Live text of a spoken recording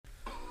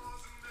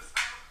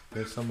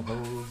There's some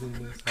hoes in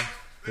this house.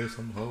 There's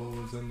some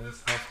hoes in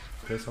this house.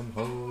 There's some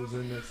hoes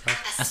in this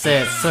house. I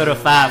said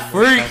certified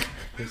freak.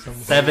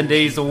 7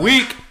 days a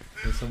week.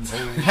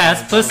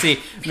 Ass pussy.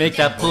 Make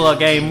that pull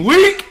game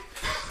weak.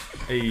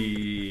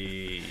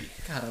 Hey.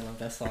 God, I love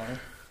that song.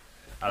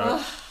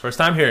 First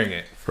time hearing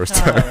it. First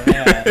time.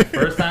 Yeah.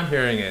 First time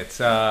hearing it. It's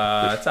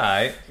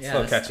alright. It's a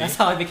little catchy. That's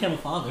how I became a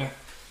father.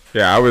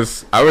 Yeah, I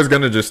was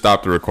gonna just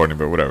stop the recording,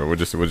 but whatever. We'll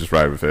just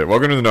ride with it.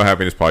 Welcome to the No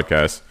Happiness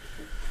Podcast.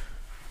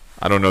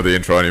 I don't know the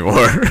intro anymore.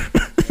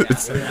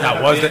 That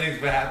was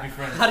it.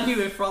 How do you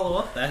even follow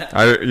up that?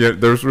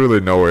 There's really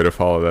no way to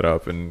follow that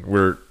up, and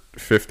we're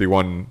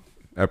 51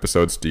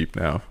 episodes deep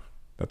now.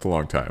 That's a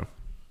long time.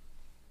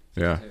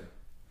 Yeah.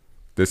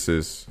 This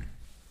is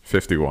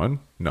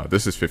 51? No,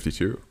 this is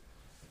 52.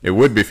 It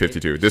would be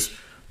 52.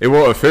 It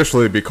will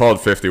officially be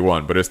called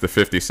 51, but it's the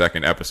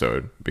 52nd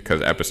episode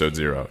because episode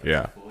 0.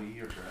 Yeah.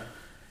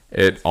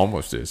 It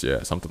almost is,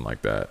 yeah, something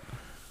like that.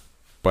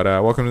 But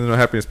welcome to the No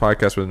Happiness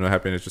Podcast, where no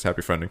happiness, just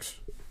happy friendings.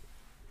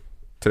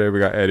 Today we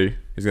got Eddie.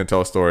 He's going to tell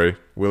a story.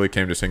 Willie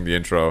came to sing the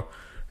intro.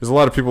 There's a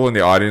lot of people in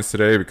the audience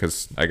today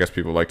because I guess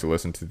people like to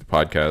listen to the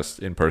podcast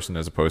in person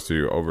as opposed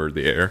to over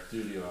the air.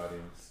 Studio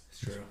audience.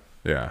 It's true.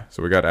 Yeah,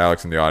 so we got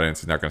Alex in the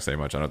audience. He's not going to say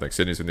much, I don't think.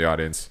 Sydney's in the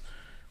audience.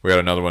 We got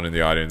another one in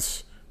the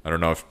audience. I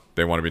don't know if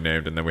they want to be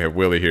named. And then we have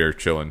Willie here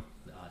chilling.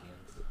 The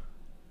audience.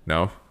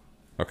 No?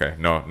 Okay,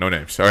 no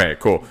names. All right,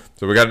 cool.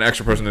 So we got an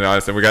extra person in the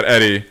audience. And we got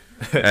Eddie.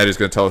 Eddie's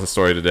going to tell us a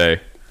story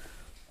today.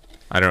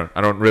 I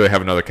don't really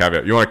have another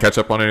caveat. You want to catch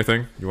up on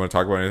anything? You want to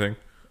talk about anything?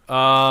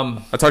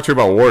 I'll talk to you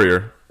about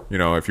Warrior,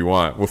 if you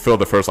want. We'll fill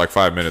the first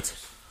 5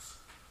 minutes.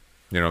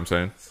 You know what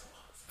I'm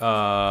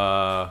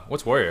saying?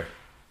 What's Warrior?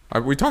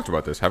 We talked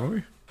about this, haven't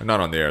we? Not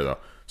on the air, though.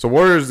 So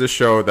Warrior is this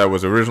show that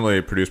was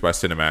originally produced by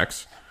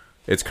Cinemax.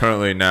 It's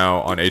currently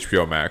now on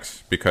HBO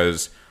Max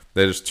because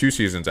there's 2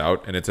 seasons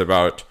out, and it's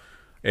about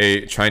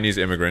a Chinese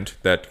immigrant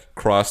that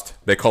crossed,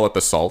 they call it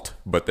the SALT,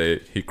 but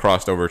he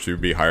crossed over to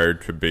be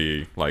hired to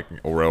be like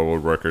a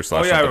railroad worker /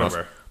 something I remember.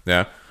 else.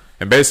 Yeah.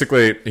 And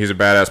basically, he's a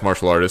badass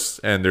martial artist,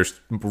 and there's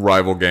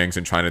rival gangs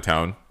in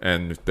Chinatown,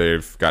 and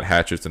they've got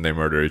hatchets, and they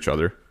murder each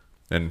other.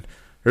 And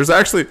there's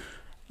actually,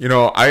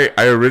 I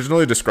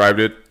originally described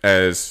it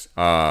as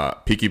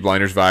Peaky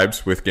Blinders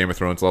vibes with Game of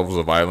Thrones levels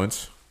of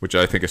violence, which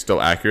I think is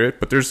still accurate.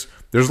 But there's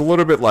a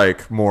little bit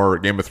more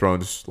Game of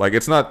Thrones.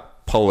 It's not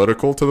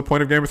political to the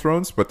point of Game of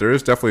Thrones, but there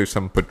is definitely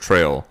some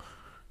portrayal.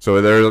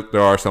 So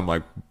there are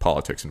some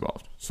politics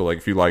involved. So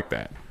if you like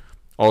that.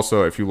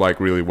 Also, if you like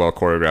really well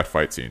choreographed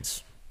fight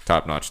scenes,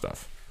 top-notch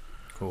stuff.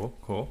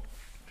 Cool.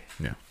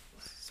 Yeah.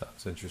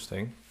 Sounds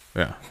interesting.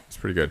 Yeah, it's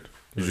pretty good.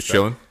 You just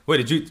chilling?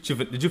 Wait, did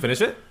you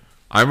finish it?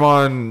 I'm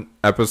on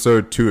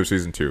episode 2 of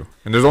season 2,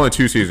 and there's only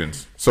 2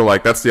 seasons. So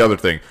that's the other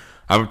thing.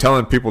 I'm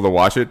telling people to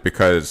watch it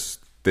because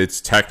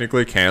it's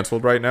technically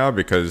canceled right now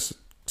because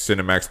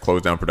Cinemax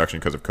closed down production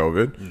because of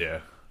COVID.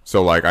 Yeah.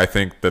 So I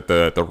think that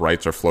the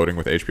rights are floating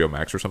with HBO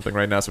Max or something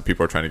right now, so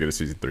people are trying to get a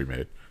season 3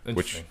 made.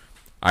 Which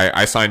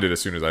I signed it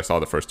as soon as I saw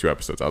the first 2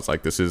 episodes. I was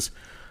like, this is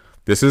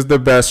the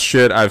best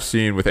shit I've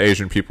seen with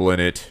Asian people in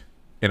it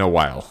in a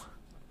while.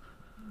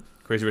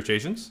 Crazy Rich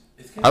Asians?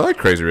 I like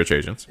Crazy Rich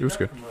Asians. It was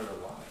good.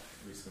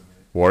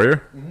 Warrior?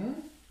 Mm-hmm.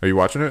 Are you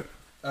watching it?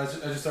 I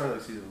just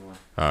started season 1.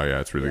 Oh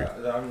yeah, it's really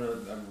good. I'm really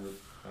not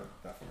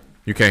that far.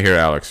 You can't hear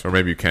Alex, or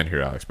maybe you can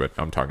hear Alex, but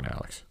I'm talking to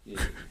Alex.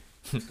 Yeah.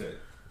 It's good.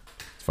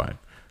 It's fine.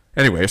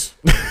 Anyways.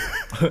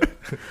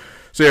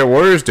 So yeah,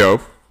 Warrior's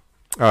dope.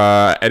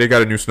 Eddie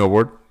got a new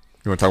snowboard.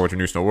 You want to talk about your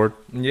new snowboard?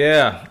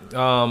 Yeah.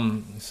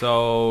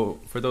 So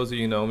for those of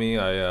you who know me,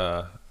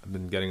 I've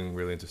been getting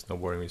really into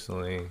snowboarding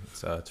recently.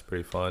 It's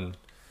pretty fun.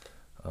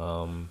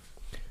 And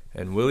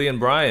Willie and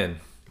Brian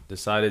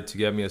decided to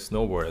get me a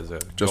snowboard as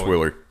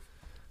Willie.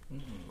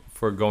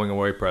 for going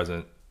away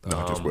present.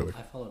 No, just Willie.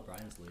 I followed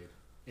Brian's lead.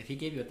 If he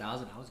gave you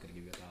 1,000, I was gonna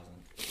give you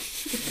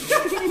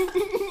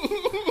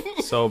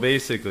 1,000. So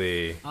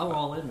basically, I'm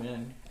all in,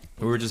 man.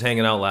 we were just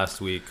hanging out last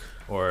week,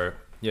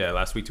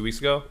 last week, 2 weeks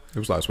ago. It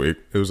was last week.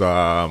 It was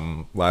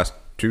last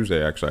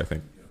Tuesday, actually, I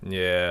think.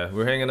 Yeah,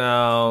 we're hanging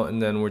out,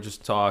 and then we're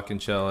just talking,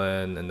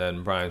 chilling, and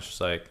then Brian's just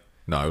like,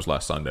 No, it was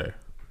last Sunday.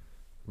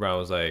 Brian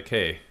was like,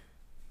 "Hey,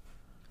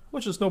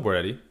 what's your snowboard,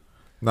 Eddie?"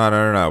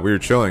 No. We were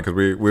chilling because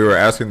we were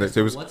asking that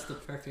it was. What's the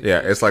perfect? Yeah,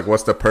 it's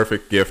what's the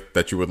perfect gift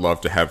that you would love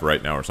to have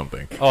right now or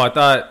something Oh, I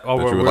thought. Oh,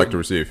 that you would like to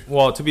receive.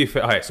 Well, to be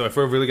fair, okay, so if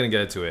we're really gonna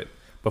get into it,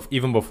 but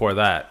even before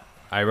that,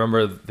 I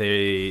remember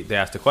they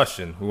asked a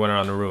question. We went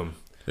around the room.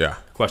 Yeah.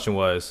 The question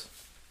was,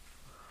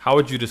 "How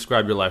would you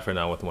describe your life right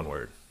now with one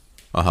word?"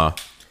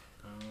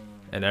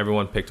 And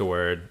everyone picked a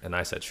word, and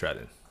I said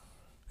shredding.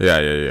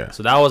 Yeah.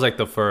 So that was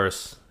the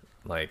first,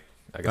 I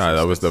guess.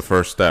 That was the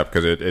first step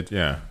because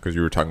because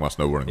you were talking about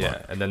snowboarding.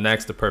 Yeah, and then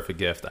next, the perfect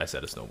gift, I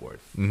said a snowboard.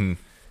 Mm-hmm.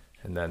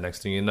 And then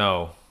next thing you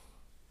know,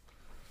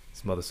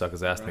 these mother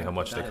suckers asked me how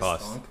much they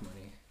cost.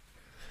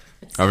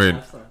 I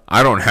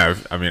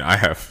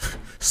have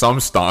some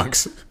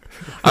stonks.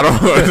 I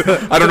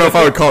don't know if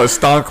I would call it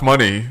stonk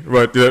money,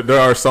 but there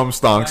are some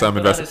stonks I'm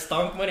investing.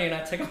 Stonk money, and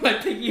I take out my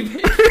piggy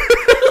bank.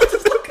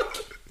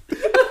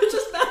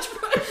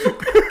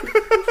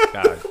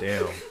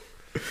 Damn.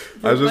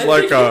 I was just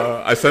like,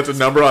 I sent a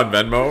number on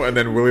Venmo, and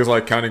then Willie's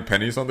like counting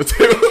pennies on the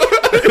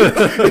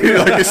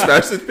table. he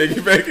smashed his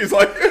piggy bank. He's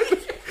like,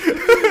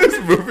 he's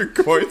moving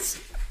coins.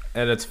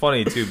 And it's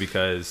funny too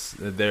because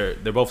they're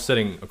both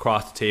sitting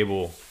across the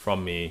table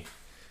from me,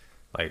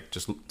 like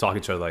just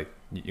talking to each other. Like,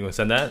 you want to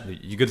send that?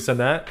 You good to send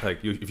that?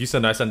 Like, if you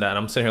send that, I send that. And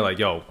I'm sitting here like,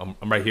 yo, I'm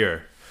right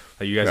here.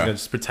 Like, you guys gonna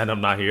just pretend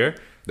I'm not here?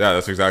 Yeah,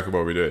 that's exactly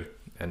what we did.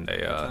 And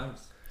they,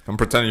 I'm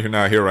pretending you're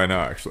not here right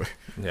now, actually.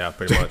 Yeah,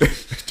 pretty much.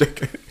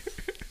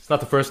 It's not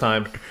the first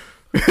time.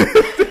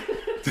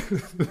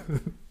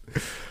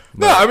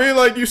 No, I mean,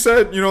 like you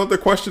said, the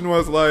question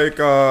was like,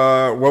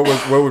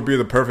 what would be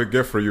the perfect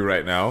gift for you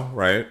right now,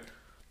 right?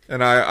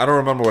 And I don't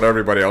remember what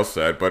everybody else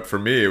said, but for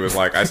me, it was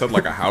like, I said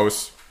like a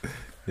house,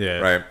 Yeah.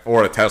 right?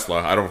 Or a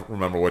Tesla. I don't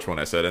remember which one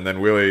I said. And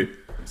then Willie...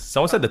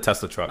 Someone said the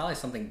Tesla truck. Probably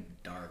something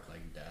dark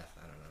like death.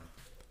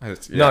 I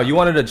don't know. No, you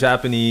wanted a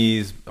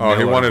Japanese. Oh,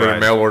 he wanted a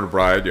mail order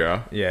bride,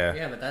 yeah. Yeah.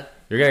 Yeah, but that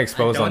You're getting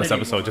exposed I on this don't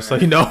episode, anymore. just so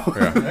you know.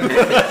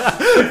 Yeah.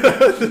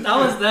 that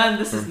was then.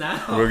 This is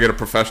now. We'll get a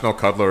professional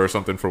cuddler or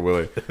something for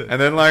Willie. And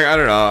then, like, I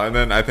don't know. And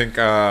then I think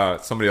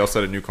somebody else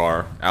said a new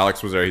car.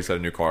 Alex was there. He said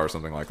a new car or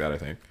something like that, I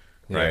think.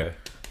 Right? Yeah.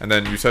 And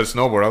then you said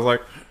snowboard. I was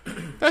like,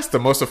 that's the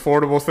most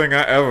affordable thing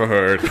I ever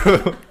heard.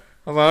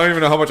 I was like, I don't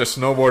even know how much a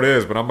snowboard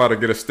is, but I'm about to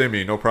get a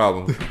stimmy. No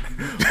problem.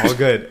 All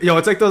good. Yo,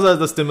 it's like those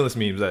the stimulus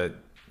memes that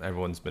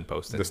everyone's been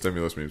posting. The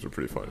stimulus memes were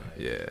pretty funny.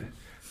 Yeah.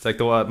 It's like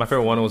my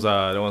favorite one was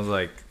the one's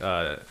like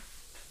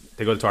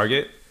they go to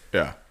Target.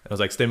 Yeah. It was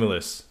like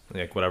stimulus,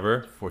 like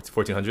whatever,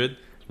 1400. And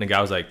the guy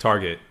was like,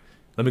 Target,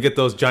 let me get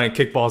those giant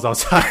kickballs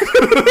outside.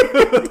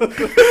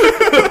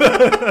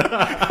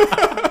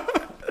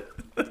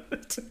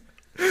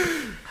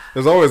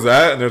 There's always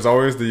that, and there's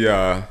always the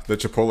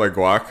Chipotle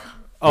guac.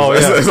 Oh, yeah.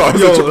 There's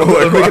always Yo, the Chipotle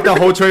let me guac. get that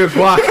whole tray of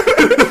guac.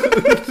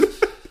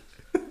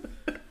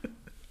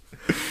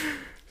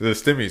 The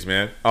stimmies,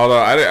 man. Although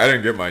I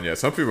didn't get mine yet.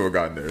 Some people have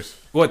gotten theirs.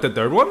 What, the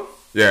third one?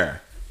 Yeah.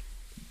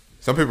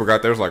 Some people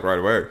got theirs like right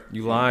away.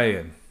 You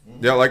lying.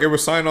 Yeah, like it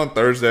was signed on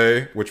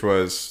Thursday, which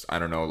was, I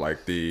don't know,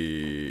 like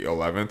the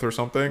 11th or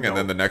something. And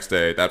then the next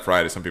day, that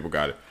Friday, some people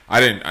got it.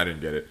 I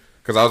didn't get it.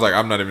 Because I was like,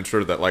 I'm not even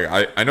sure that, like,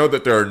 I know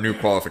that there are new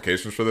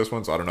qualifications for this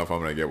one, so I don't know if I'm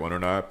going to get one or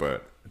not,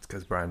 but It's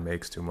because Brian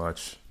makes too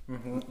much.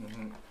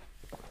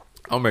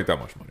 I'll make that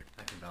much money.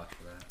 I can vouch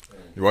for that.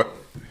 You what?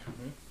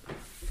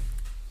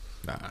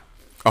 Nah.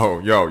 Oh,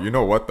 yo, you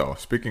know what, though?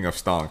 Speaking of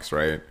stonks,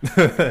 right?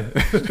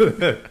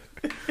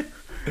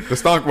 The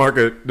stonk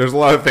market, there's a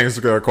lot of things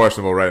that are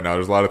questionable right now.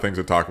 There's a lot of things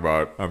to talk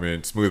about. I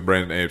mean, smooth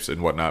brain apes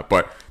and whatnot.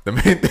 But the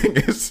main thing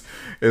is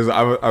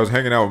I was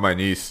hanging out with my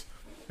niece,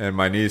 and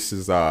my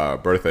niece's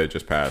birthday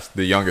just passed.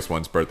 The youngest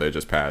one's birthday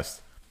just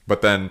passed.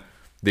 But then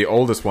the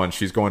oldest one,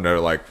 she's going to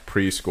like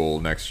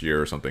preschool next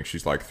year or something.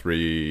 She's like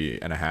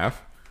 3.5.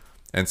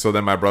 And so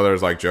then my brother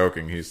is like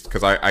joking.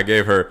 Because I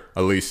gave her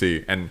a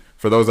leasee. And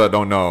for those that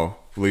don't know,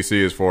 leasee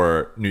is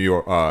for New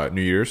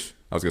Year's.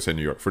 I was going to say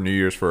New York. For New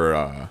Year's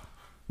for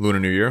Lunar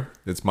New Year.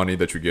 It's money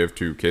that you give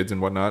to kids and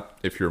whatnot.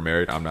 If you're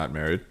married, I'm not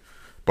married.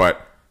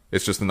 But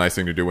it's just a nice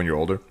thing to do when you're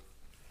older.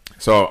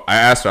 So I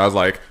asked her, I was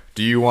like,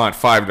 do you want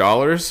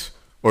 $5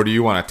 or do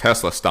you want a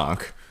Tesla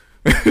stonk?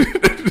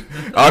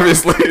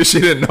 Obviously, she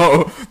didn't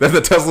know that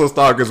the Tesla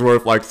stock is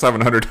worth like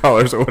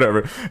 $700 or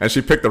whatever. And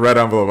she picked the red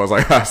envelope. I was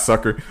like,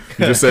 sucker,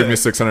 you just saved me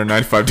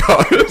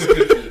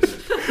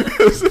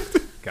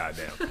 $695.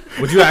 Goddamn.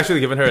 Would you actually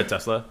given her a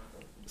Tesla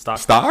stock?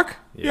 Stock?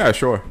 Yeah,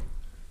 sure.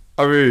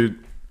 I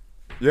mean,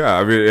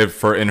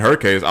 if in her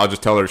case, I'll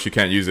just tell her she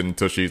can't use it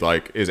until she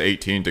like is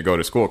 18 to go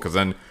to school. Because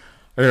then,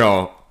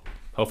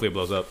 Hopefully it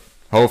blows up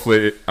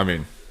hopefully, I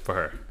mean, for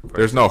her.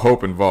 there's no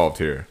hope involved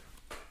here.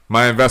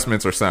 My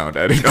investments are sound,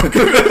 Eddie.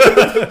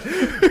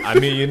 I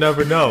mean, you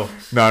never know.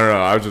 No.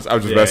 I was just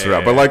messing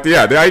around. But like, the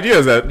idea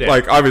is that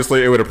like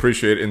obviously it would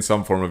appreciate in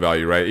some form of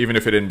value, right? Even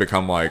if it didn't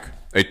become like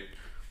a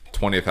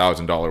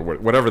 $20,000,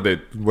 whatever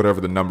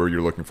the number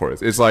you're looking for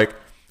is. It's like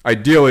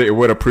ideally it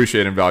would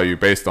appreciate in value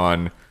based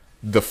on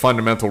the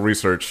fundamental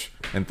research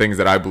and things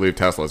that I believe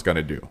Tesla is going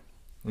to do.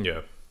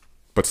 Yeah.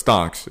 But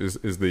stonks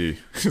is the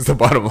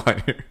bottom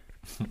line here.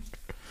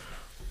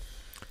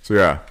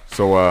 So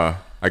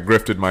I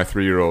grifted my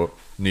 3-year-old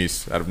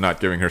niece out of not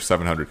giving her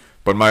 $700.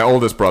 But my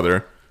oldest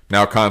brother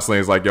now constantly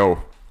is like,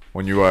 yo,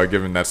 when you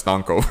giving that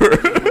stonk over?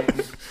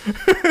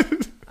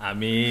 I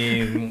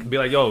mean, be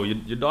like, yo,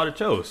 your daughter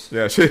chose.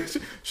 Yeah,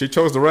 she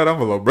chose the red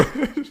envelope, bro.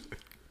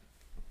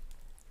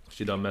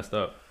 She done messed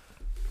up.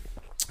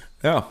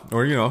 Yeah,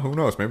 or who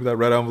knows? Maybe that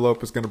red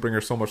envelope is gonna bring her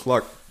so much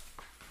luck.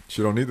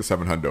 She don't need the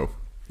 $700.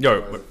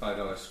 Yo, Why is a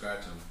 $5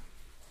 scratch on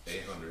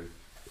 800?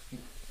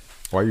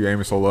 Why are you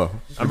aiming so low?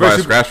 I'm You very buy a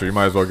super- scratcher, you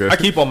might as well get. I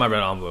keep all my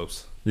red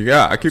envelopes.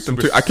 Yeah, I keep them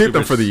Super- too. I keep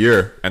them super- for the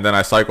year, and then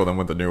I cycle them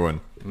with the new one.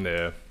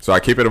 Yeah. So I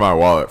keep it in my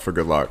wallet for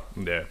good luck.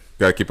 Yeah.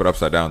 Gotta keep it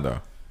upside down though.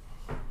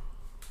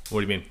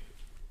 What do you mean?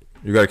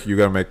 You gotta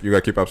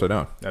keep it upside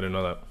down. I didn't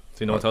know that.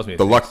 See, no one tells me.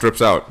 The luck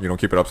drips out. You don't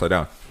keep it upside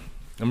down.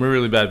 I'm a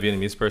really bad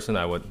Vietnamese person.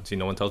 See,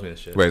 no one tells me this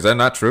shit. Wait, is that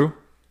not true?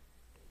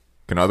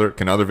 Can other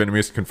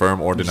Vietnamese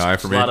confirm or deny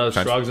for a me? lot of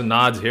shrugs and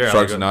nods here.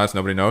 Shrugs and nods.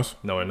 Nobody knows.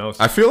 No one knows.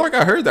 I feel like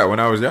I heard that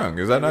when I was young.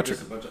 Is that not true?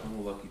 Just a bunch of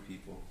unlucky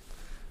people.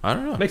 I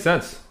don't know. Makes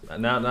sense.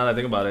 Now that I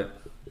think about it.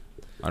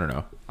 I don't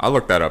know. I'll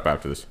look that up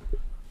after this.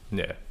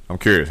 Yeah. I'm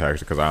curious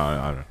actually because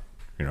I don't,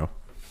 you know.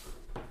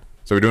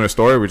 So we're doing a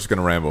story. Or we're just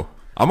gonna ramble.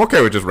 I'm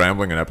okay with just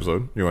rambling an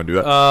episode. You want to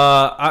do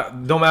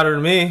that? Don't matter to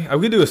me.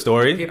 We could do a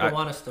story. People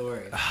want a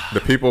story.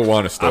 The people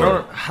want a story.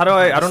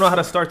 I don't know how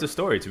to start the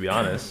story, to be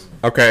honest.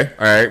 Okay.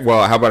 All right.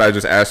 Well, how about I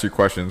just ask you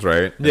questions,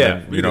 right? And Yeah,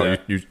 then, we you do know,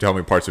 that. you tell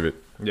me parts of it.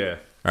 Yeah.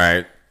 All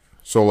right.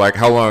 So, like,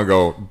 how long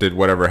ago did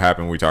whatever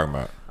happen we talking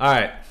about? All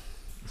right.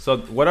 So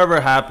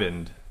whatever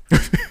happened,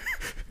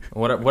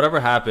 whatever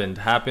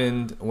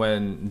happened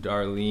when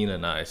Darlene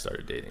and I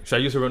started dating. Should I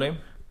use her real name?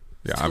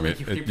 Yeah, I mean,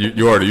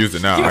 you already used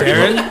it now.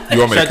 Darren? You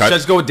want me to cut? Should I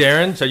just go with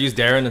Darren? Should I use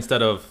Darren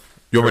instead of...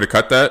 You want me to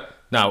cut that?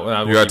 No.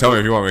 You gotta tell me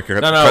if you want me to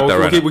cut, No, cut that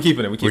right now. we're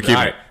keeping it. We're keeping keeping it.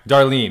 All right.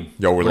 Darlene.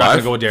 Yo, we're not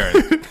live? going to go with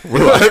Darren.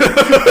 We're live.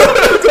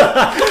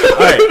 All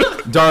right.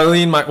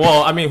 Darlene,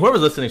 well, I mean,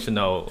 whoever's listening should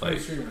know. Like,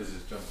 Streamers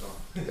just jumped on.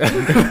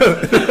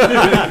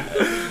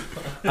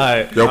 all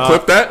right. Yo,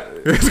 clip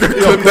that. Clip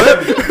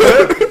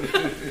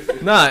that.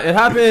 Nah, it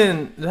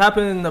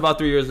happened about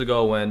 3 years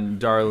ago when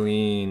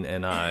Darlene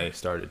and I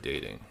started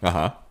dating.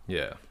 Uh-huh.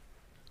 Yeah.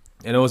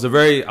 And it was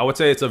I would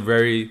say it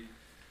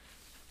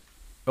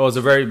was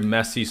a very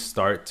messy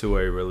start to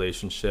a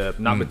relationship,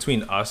 not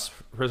between us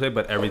per se,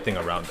 but everything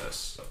around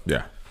us.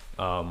 Yeah.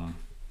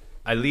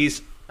 At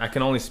least I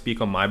can only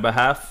speak on my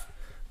behalf,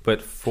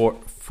 but for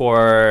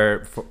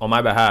on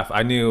my behalf,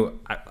 I knew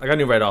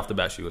right off the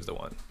bat she was the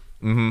one.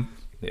 Mm-hmm.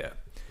 Yeah.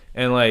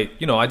 And like,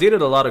 you know, I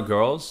dated a lot of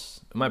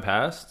girls in my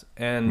past,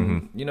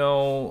 and you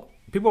know,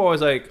 people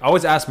always I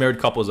always ask married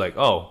couples like,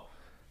 "Oh,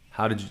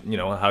 how did you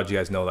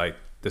guys know like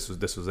this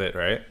was it,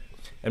 right?"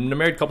 And the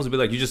married couples would be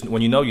like, "You just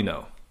when you know, you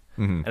know."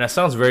 And that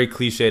sounds very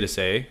cliche to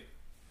say,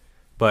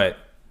 but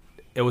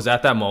it was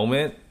at that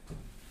moment.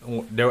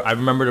 I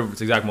remember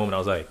the exact moment. I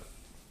was like,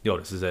 "Yo,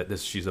 this is it.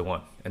 She's the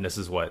one, and this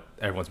is what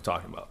everyone's been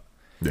talking about."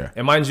 Yeah.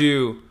 And mind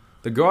you,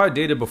 the girl I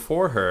dated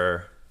before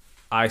her,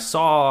 I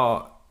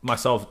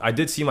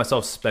did see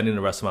myself spending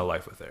the rest of my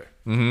life with her.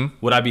 Mm-hmm.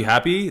 Would I be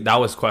happy? That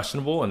was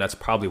questionable, and that's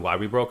probably why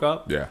we broke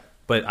up. Yeah.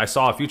 But I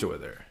saw a future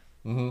with her.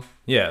 Mm-hmm.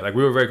 Yeah, like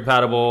we were very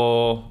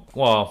compatible.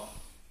 Well,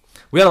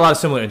 we had a lot of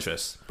similar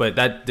interests, but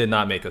that did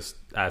not make us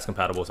as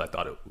compatible as I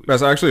thought it would.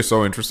 That's actually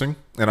so interesting,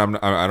 and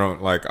I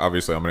don't like.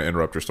 Obviously, I'm going to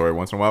interrupt your story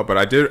once in a while, but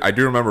I do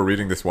remember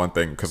reading this one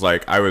thing because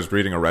like I was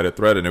reading a Reddit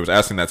thread and it was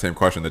asking that same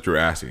question that you were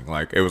asking.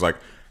 Like it was like,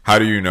 how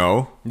do you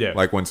know? Yeah.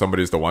 Like when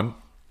somebody's the one,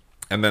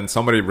 and then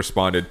somebody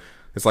responded.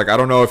 It's like I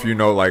don't know if you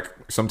know. Like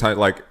sometimes,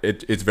 like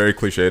it's very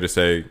cliche to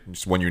say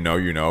just when you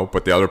know,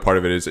 but the other part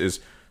of it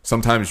is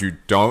sometimes you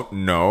don't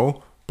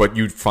know, but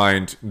you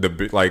find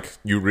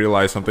you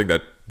realize something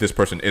that this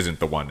person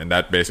isn't the one, and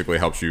that basically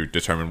helps you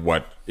determine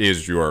what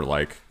is your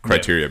like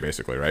criteria,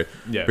 basically, right?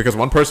 Yeah. Because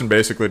one person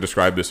basically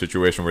described the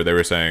situation where they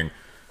were saying,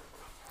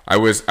 I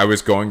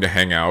was going to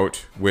hang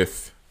out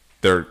with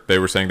they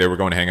were saying they were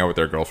going to hang out with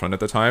their girlfriend at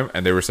the time,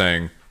 and they were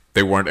saying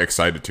they weren't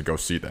excited to go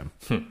see them,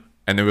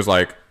 and it was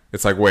like.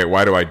 It's like, wait,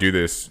 why do I do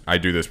this? I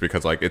do this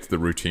because, like, it's the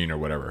routine or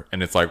whatever.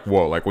 And it's like,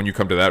 whoa, like, when you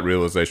come to that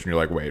realization,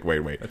 you're like, wait.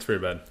 That's pretty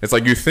bad. It's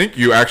like you think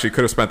you actually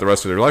could have spent the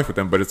rest of their life with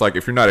them, but it's like,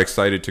 if you're not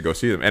excited to go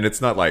see them, and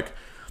it's not like,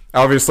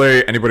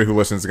 obviously, anybody who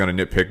listens is going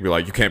to nitpick, be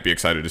like, you can't be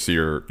excited to see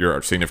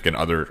your significant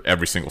other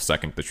every single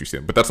second that you see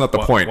them. But that's not the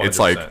point. It's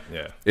like,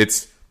 yeah.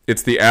 it's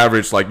the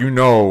average, like, you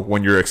know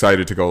when you're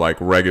excited to go, like,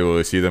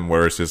 regularly see them,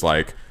 whereas it's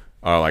like,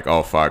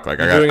 oh fuck, like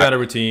You're doing out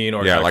of routine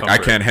or like comfort. I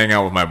can't hang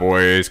out with my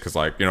boys because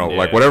like like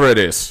Yeah. whatever it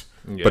is.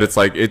 Yeah. But it's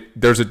like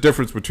there's a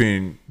difference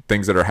between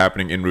things that are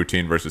happening in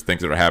routine versus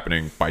things that are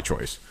happening by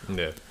choice.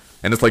 Yeah.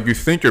 And it's like you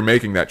think you're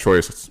making that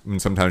choice,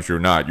 and sometimes you're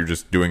not. You're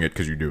just doing it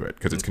because you do it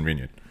because it's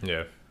convenient.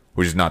 Yeah.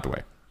 Which is not the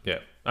way. Yeah.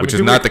 Which is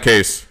not the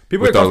case.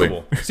 People with are Darlene.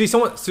 comfortable. See,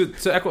 someone to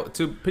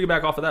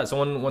piggyback off of that.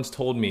 Someone once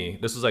told me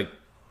this was like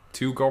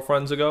 2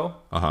 girlfriends ago.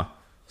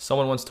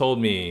 Someone once told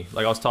me,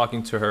 like I was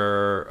talking to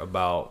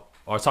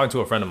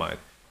a friend of mine,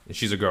 and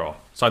she's a girl.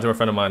 I was talking to a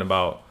friend of mine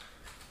about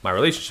my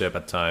relationship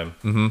at the time,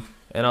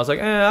 and I was like,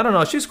 I don't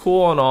know, she's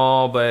cool and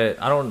all,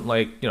 but I don't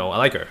like, I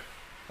like her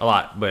a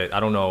lot, but I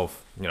don't know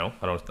if,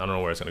 I don't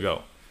know where it's gonna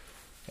go.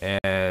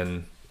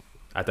 And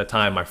at that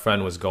time, my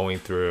friend was going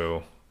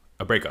through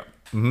a breakup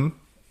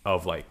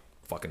of like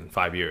fucking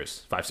 5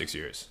 years, 5-6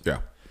 years. Yeah.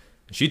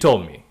 And she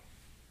told me,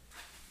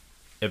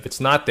 if it's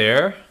not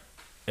there,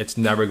 it's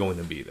never going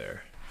to be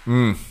there.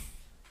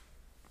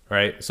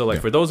 Right? So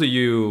like for those of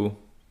you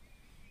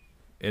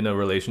in a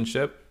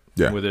relationship,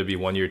 whether it be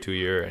 1 year, 2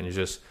 year, and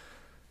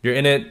you're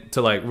in it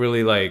to like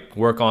really like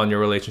work on your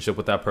relationship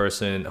with that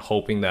person,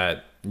 hoping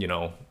that,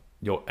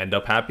 you'll end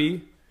up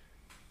happy,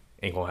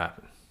 ain't gonna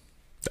happen.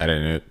 That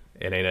ain't it.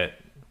 It ain't it.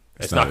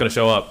 It's not gonna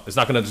show up. It's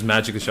not gonna just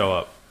magically show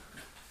up.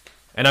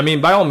 And I mean,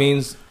 by all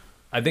means,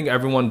 I think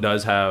everyone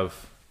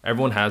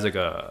has like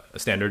a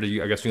standard,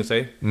 I guess you can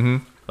say.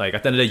 Like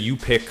at the end of the day, you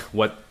pick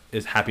what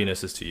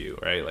happiness is to you,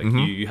 right? Like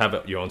you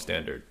have your own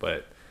standard.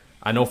 But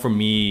I know for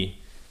me,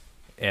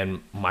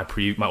 and my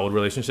old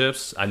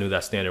relationships, I knew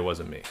that standard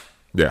wasn't me.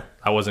 Yeah.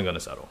 I wasn't gonna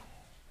settle.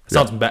 It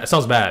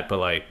sounds bad, but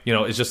like, you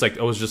know, it's just like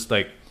it was just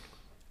the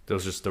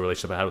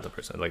relationship I had with the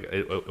person. Like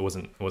it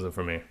wasn't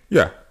for me.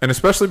 Yeah, and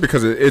especially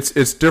because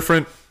it's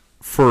different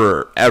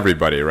for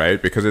everybody,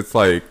 right? Because it's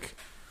like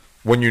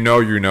when you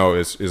know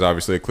is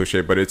obviously a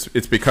cliche, but it's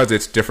because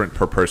it's different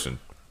per person.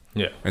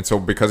 Yeah. And so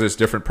because it's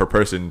different per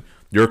person,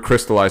 your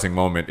crystallizing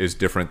moment is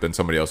different than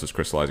somebody else's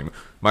crystallizing.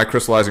 My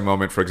crystallizing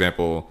moment, for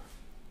example,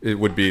 it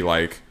would be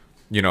like,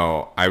 you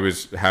know, I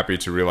was happy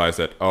to realize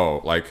that,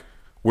 oh, like,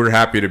 we're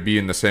happy to be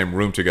in the same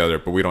room together,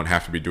 but we don't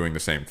have to be doing the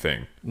same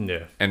thing.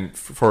 Yeah. And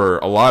for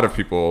a lot of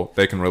people,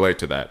 they can relate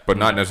to that, but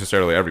not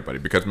necessarily everybody,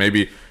 because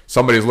maybe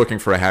somebody's looking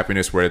for a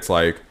happiness where it's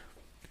like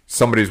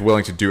somebody's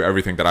willing to do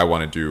everything that I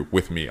want to do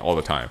with me all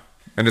the time.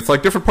 And it's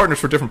like different partners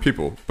for different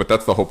people, but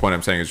that's the whole point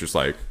I'm saying is just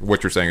like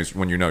what you're saying is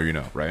when you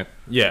know, right?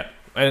 Yeah.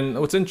 And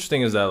what's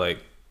interesting is that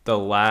like the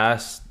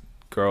last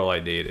girl I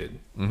dated,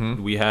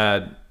 we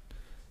had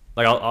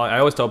like I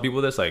always tell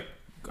people this, like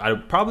I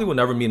probably will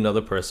never meet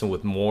another person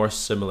with more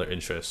similar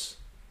interests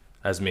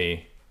as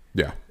me.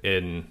 Yeah.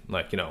 In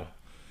like, you know,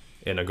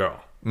 in a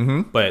girl.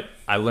 But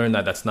I learned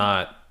that that's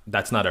not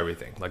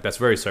everything. Like that's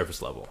very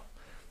surface level.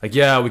 Like,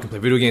 yeah, we can play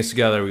video games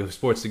together, we play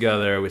sports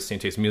together, we same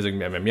taste in music,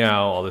 meow, meow,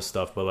 meow, all this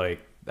stuff. But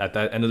like at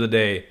the end of the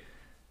day,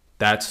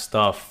 that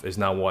stuff is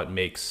not what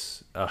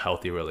makes a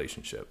healthy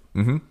relationship.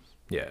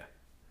 Yeah.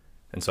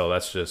 And so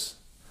that's just,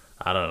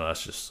 I don't know,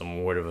 that's just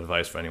some word of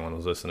advice for anyone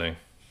who's listening.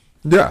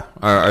 Yeah,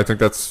 I think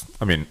that's,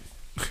 I mean,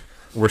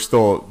 we're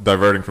still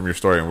diverting from your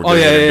story and we're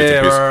getting into bits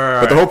and pieces. Right.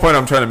 But the whole point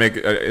I'm trying to make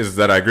is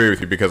that I agree with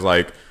you because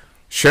like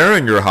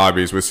sharing your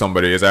hobbies with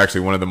somebody is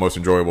actually one of the most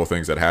enjoyable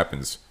things that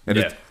happens.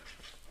 And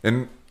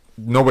and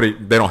nobody,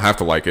 they don't have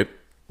to like it,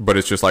 but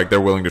it's just like they're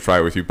willing to try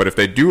it with you. But if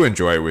they do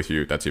enjoy it with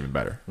you, that's even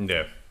better.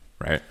 Yeah.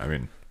 Right? I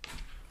mean,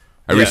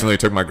 I recently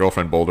took my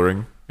girlfriend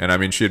bouldering, and I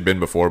mean, she had been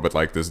before, but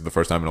like this is the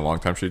first time in a long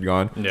time she'd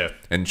gone. Yeah.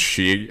 And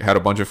she had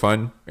a bunch of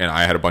fun, and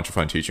I had a bunch of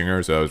fun teaching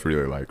her, so it was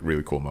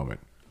really cool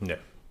moment. Yeah.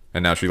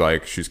 And now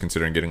she's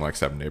considering getting like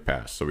 7-day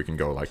pass, so we can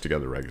go like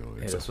together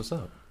regularly. Hey, so that's what's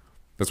up.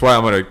 that's why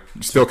I'm gonna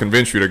still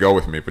convince you to go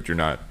with me, but you're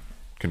not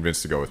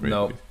convinced to go with me.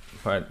 No,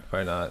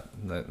 probably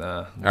not. Nah.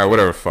 All right,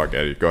 whatever. Fuck,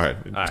 Eddie. Go ahead.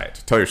 All right.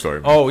 Tell your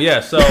story. Oh yeah.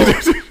 So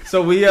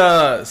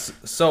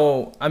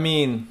So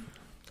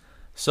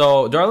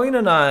Darlene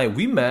and I,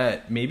 we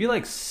met maybe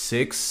like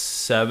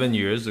 6-7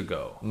 years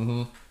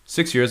ago.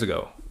 6 years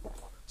ago.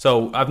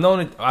 So I've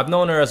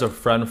known her as a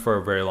friend for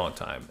a very long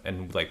time,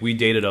 and like we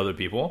dated other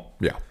people.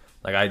 Yeah.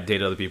 Like I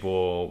dated other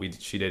people.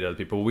 She dated other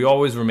people. We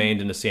always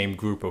remained in the same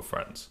group of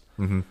friends.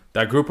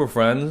 That group of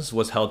friends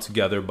was held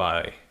together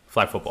by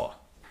flag football.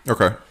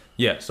 Okay.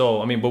 Yeah. So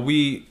I mean, but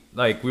we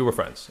were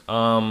friends.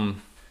 And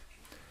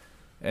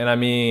I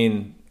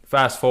mean,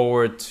 fast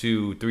forward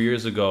to 3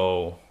 years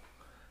ago.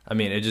 I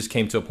mean, it just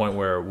came to a point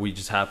where we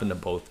just happened to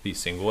both be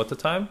single at the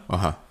time.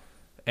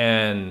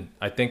 And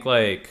I think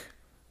like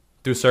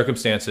through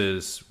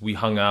circumstances, we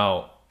hung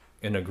out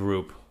in a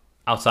group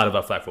outside of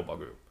our flag football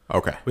group.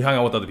 Okay. We hung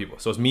out with other people.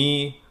 So it's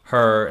me,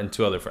 her, and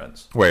 2 other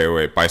friends.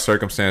 Wait. By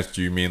circumstance,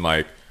 do you mean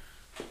like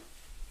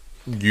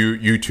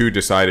you two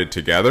decided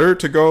together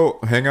to go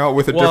hang out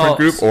with a different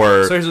group,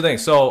 or? So here's the thing.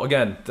 So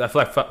again, that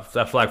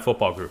flag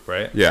football group,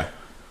 right? Yeah.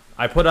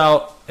 I put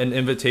out an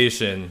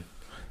invitation,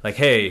 like,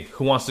 hey,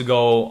 who wants to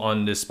go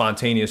on this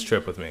spontaneous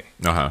trip with me?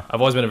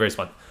 I've always been a very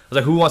spontaneous. I was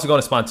like, who wants to go on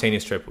a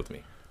spontaneous trip with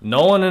me?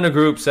 No one in the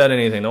group said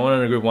anything. No one in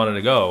the group wanted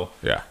to go.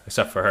 Yeah.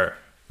 Except for her.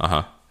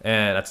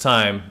 And at the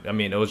time, I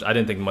mean, I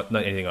didn't think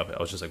anything of it.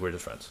 I was just like, we're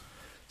just friends.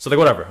 So like,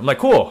 whatever. I'm like,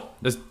 cool.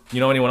 Does you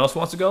know anyone else who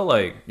wants to go?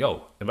 Like,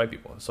 yo, invite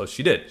people. So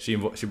she did. She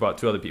brought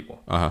 2 other people.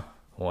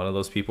 One of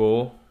those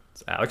people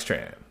is Alex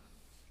Tran.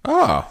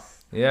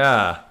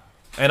 Yeah.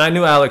 And I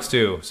knew Alex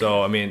too.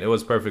 So I mean, it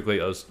was perfectly.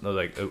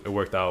 It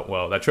worked out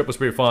well. That trip was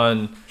pretty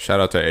fun. Shout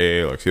out to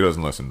AA Alex. He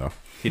doesn't listen though.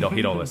 He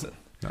don't listen.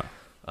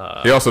 No.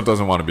 He also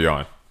doesn't want to be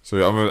on. So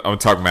I'm gonna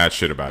talk mad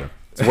shit about him.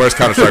 It's the worst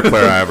Counter-Strike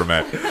player I ever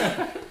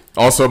met.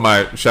 Also,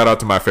 my shout out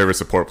to my favorite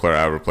support player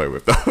I ever played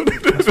with. Though.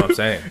 That's what I'm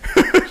saying.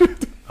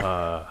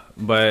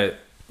 But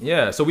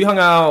yeah, so we hung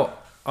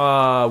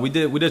out. We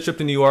did a trip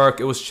to New York.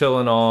 It was chill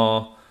and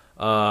all.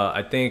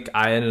 I think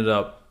I ended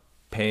up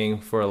paying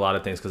for a lot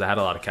of things because I had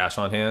a lot of cash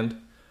on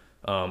hand.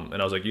 And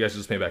I was like, you guys should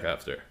just pay back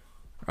after.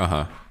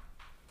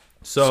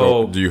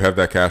 So do you have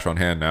that cash on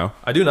hand now?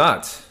 I do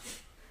not.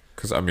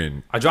 Because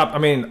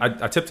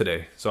I tipped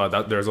today, so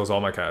there goes all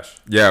my cash.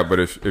 Yeah, but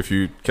if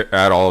you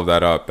add all of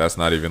that up, that's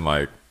not even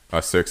like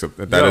a sixth of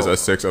that. Is a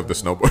sixth of the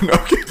snowboard. No,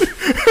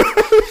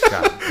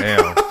 God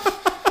damn.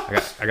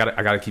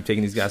 I gotta keep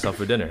taking these guys out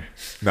for dinner.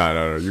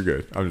 No, you're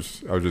good. I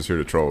was just here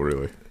to troll,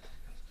 really.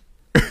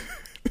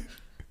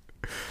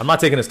 I'm not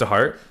taking this to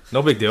heart.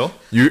 No big deal.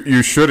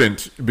 You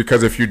shouldn't,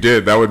 because if you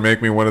did, that would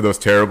make me one of those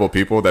terrible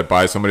people that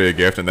buys somebody a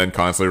gift and then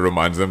constantly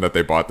reminds them that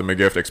they bought them a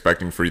gift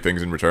expecting free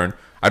things in return.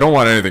 I don't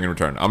want anything in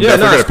return. I'm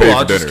definitely gonna pay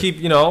for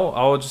dinner.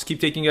 I'll just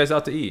keep taking you guys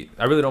out to eat.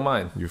 I really don't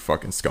mind. You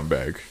fucking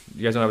scumbag.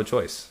 You guys don't have a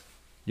choice.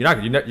 You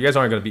guys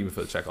aren't gonna beat me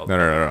for the check all the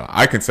No.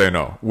 I can say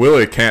no.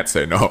 Willie can't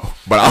say no,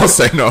 but I'll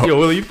say no. Yo,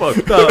 Willie, you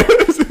fucked up.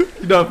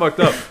 You done fucked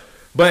up.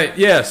 But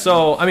yeah,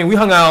 so I mean, we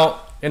hung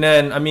out, and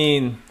then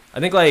I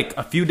think like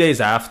a few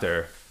days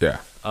after, Yeah.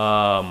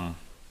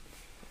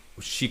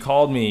 she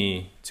called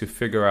me to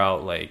figure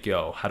out like,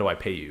 yo, how do I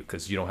pay you?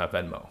 Because you don't have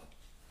Venmo.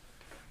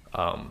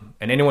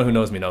 And anyone who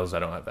knows me knows I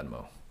don't have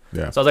Venmo.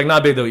 Yeah. So I was like,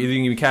 not big deal. Either you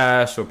can give me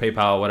cash or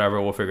PayPal, whatever.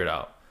 We'll figure it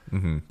out.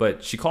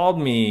 But she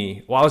called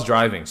me while I was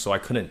driving, so I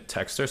couldn't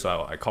text her.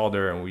 So I called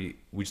her and we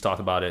just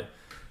talked about it.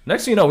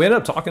 Next thing you know, we ended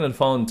up talking on the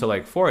phone till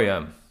like 4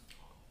 a.m.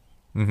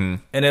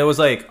 And it was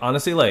like,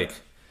 honestly, like,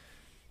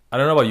 I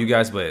don't know about you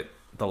guys, but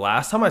the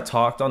last time I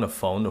talked on the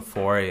phone to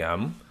 4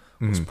 a.m.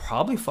 was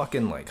probably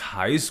fucking like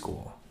high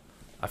school.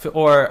 I feel,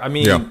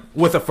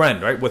 with a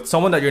friend, right? With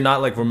someone that you're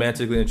not like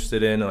romantically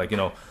interested in, like, you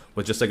know,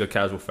 with just like a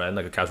casual friend,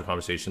 like a casual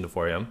conversation to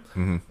 4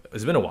 a.m.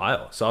 It's been a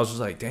while. So I was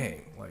just like,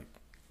 dang, like,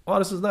 wow,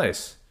 this is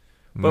nice.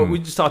 But we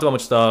just talked about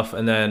much stuff,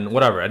 and then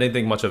whatever. I didn't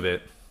think much of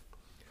it.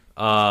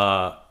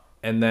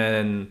 And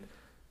then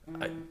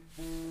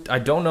I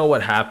don't know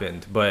what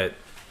happened, but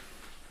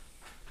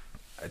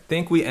I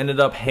think we ended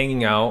up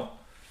hanging out.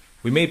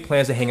 We made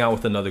plans to hang out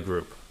with another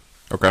group.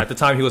 Okay. At the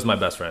time, he was my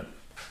best friend.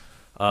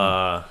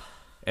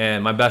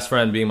 And my best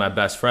friend being my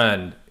best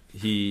friend,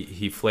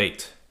 he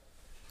flaked.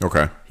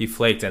 Okay. He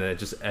flaked, and it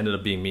just ended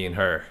up being me and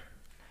her.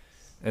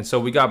 And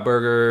so we got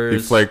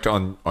burgers. He flaked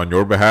on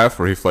your behalf,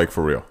 or he flaked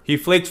for real? He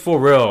flaked for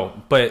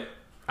real, but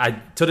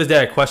to this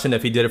day I question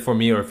if he did it for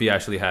me or if he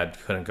actually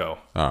couldn't go.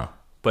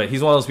 But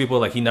he's one of those people,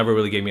 like, he never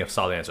really gave me a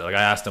solid answer. Like,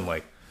 I asked him,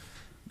 like,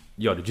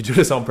 yo, did you do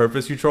this on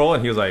purpose, you troll?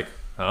 And he was like,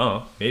 I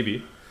don't know,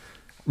 maybe.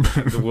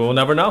 We'll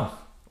never know.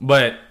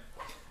 But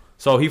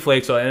so he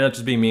flaked, so it ended up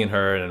just being me and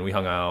her, and then we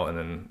hung out, and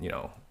then, you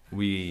know,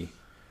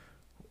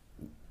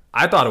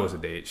 I thought it was a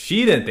date.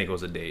 She didn't think it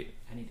was a date.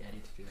 I need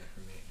Eddie to do that for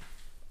me.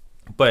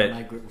 But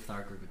My group with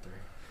our group of 3.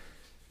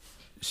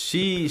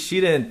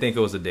 she didn't think it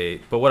was a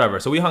date, but whatever.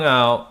 So we hung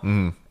out,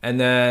 and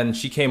then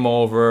she came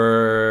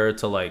over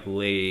to like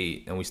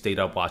late, and we stayed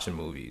up watching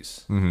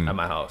movies at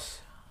my house.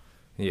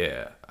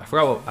 Yeah, I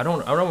forgot I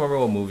don't remember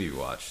what movie we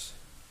watched.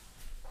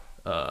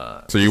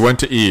 So you went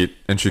to eat,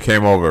 and she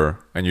came over,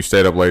 and you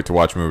stayed up late to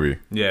watch a movie.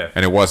 Yeah,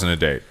 And it wasn't a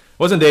date. it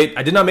wasn't a date.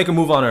 I did not make a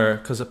move on her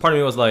because a part of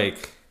me was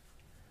like,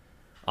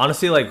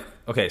 honestly, like,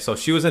 okay, so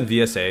she was in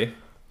VSA.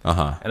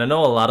 And I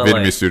know a lot of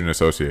Vietnamese like, Student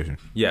Association.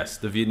 yes,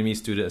 the Vietnamese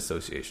Student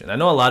Association. I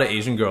know a lot of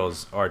Asian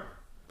girls are.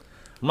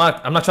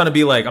 I'm not trying to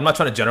be like, I'm not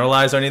trying to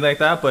generalize or anything like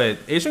that, but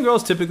Asian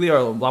girls typically are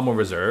a lot more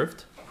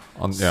reserved.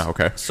 Yeah,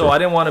 okay. So I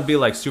didn't want to be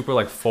like super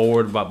like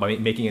forward about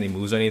making any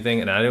moves or anything,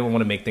 and I didn't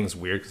want to make things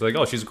weird because like,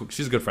 oh, she's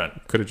a good friend.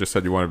 Could have just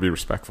said you want to be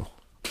respectful.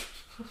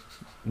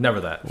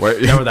 Never that.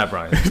 Wait. Never that,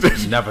 Brian.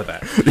 Never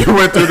that. You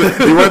went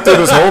through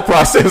this whole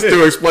process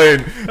to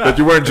explain that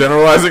you weren't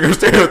generalizing or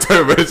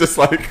stereotyping, but it's just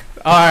like,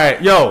 All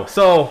right, yo.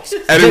 So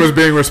Eddie was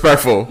being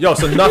respectful. Yo,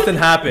 so nothing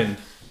happened.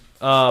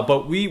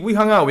 But we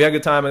hung out. We had a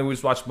good time, and we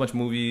just watched a bunch of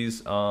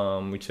movies.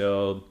 We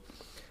chilled.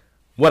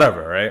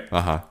 Whatever,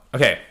 right?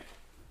 Okay.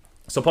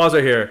 So pause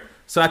right here.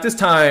 So at this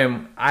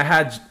time,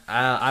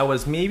 I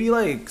was maybe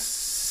like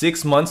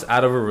 6 months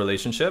out of a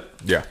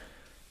relationship. Yeah.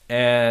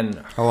 And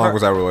How long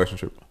was that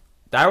relationship?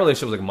 That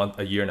relationship was like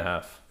a year and a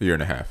half. A year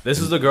and a half. This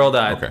is the girl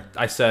that Okay.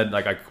 I said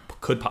like I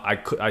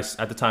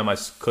at the time I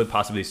could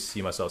possibly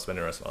see myself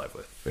spending the rest of my life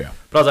with. Yeah.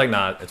 But I was like,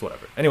 nah, it's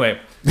whatever.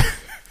 Anyway,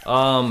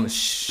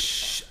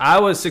 I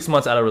was 6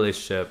 months out of a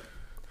relationship,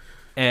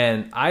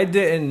 and I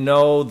didn't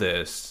know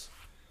this,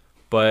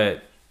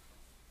 but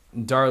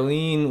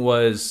Darlene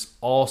was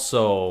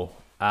also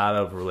out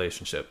of a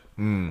relationship,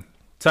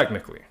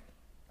 technically.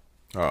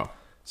 Oh.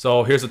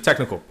 So here's the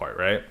technical part,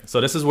 right? So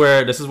this is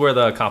where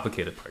the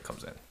complicated part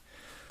comes in.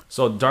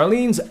 So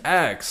Darlene's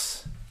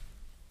ex,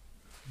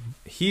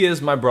 he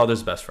is my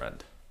brother's best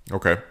friend.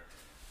 Okay.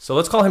 So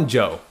let's call him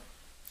Joe.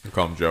 You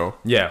call him Joe?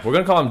 Yeah, we're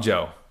gonna call him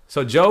Joe.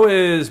 So Joe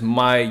is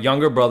my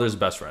younger brother's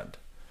best friend.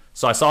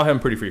 So I saw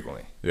him pretty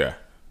frequently. Yeah.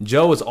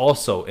 Joe was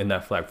also in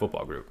that flag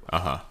football group.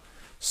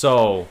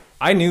 So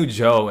I knew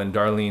Joe and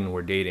Darlene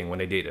were dating when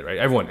they dated, right?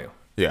 Everyone knew.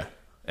 Yeah.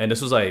 And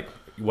this was like,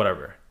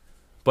 whatever.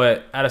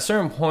 But at a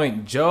certain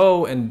point,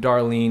 Joe and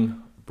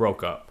Darlene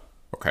broke up.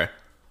 Okay.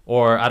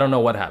 Or I don't know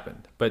what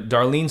happened. But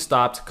Darlene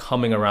stopped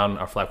coming around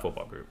our flag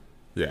football group.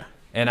 Yeah.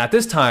 And at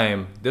this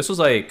time, this was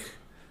a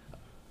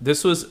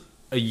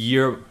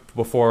year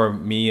before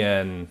me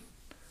and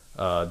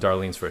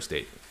Darlene's first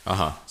date.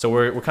 So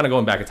we're kind of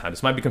going back in time.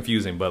 This might be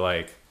confusing, but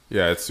like...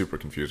 Yeah, it's super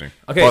confusing.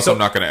 Okay, Plus, so- I'm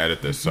not going to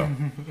edit this, so...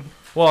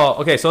 Well,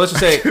 okay, so let's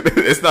just say...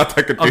 It's not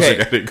that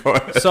confusing, Okay. Eddie. Go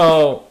ahead.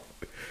 So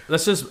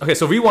let's just... Okay,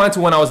 so rewind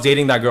to when I was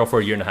dating that girl for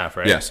a year and a half,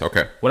 right? Yes,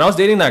 okay. When I was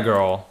dating that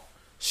girl,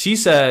 she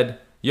said,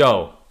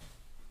 yo,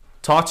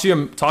 talk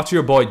to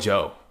your boy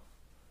Joe.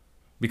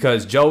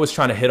 Because Joe was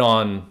trying to hit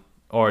on...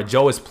 Or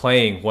Joe is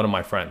playing one of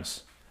my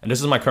friends. And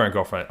this is my current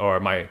girlfriend, or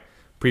my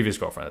previous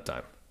girlfriend at the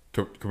time.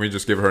 Can we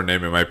just give her a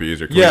name? It might be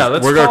easier. We're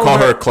going to call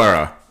her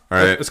Clara. All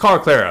right. Let's call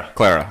her Clara.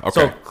 Clara.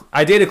 Okay. So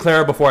I dated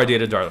Clara before I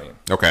dated Darlene.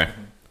 Okay.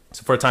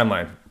 So for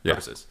timeline Yeah.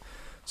 purposes.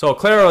 So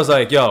Clara was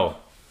like, "Yo,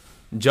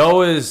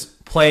 Joe is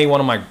playing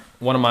one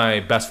of my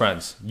best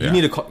friends. You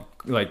need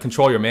to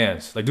control your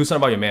mans. Like do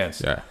something about your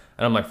mans." Yeah.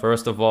 And I'm like,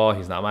 first of all,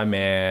 he's not my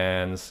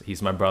man's.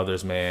 He's my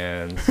brother's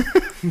man's.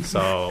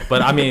 So,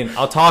 but I mean,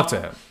 I'll talk to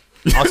him.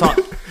 I'll talk.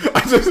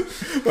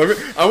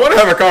 I want to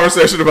have a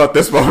conversation about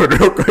this moment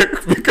real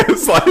quick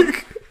because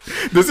like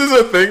this is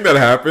a thing that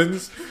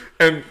happens,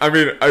 and I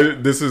mean,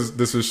 this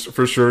is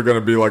for sure going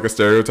to be like a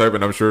stereotype,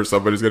 and I'm sure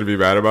somebody's going to be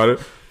mad about it.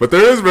 But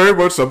there is very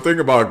much something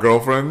about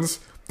girlfriends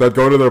that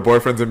go to their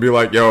boyfriends and be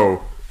like,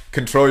 "Yo,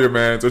 control your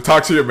mans or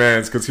talk to your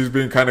mans because he's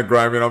being kind of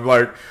grimy." And I'm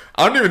like,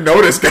 I don't even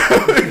know this guy.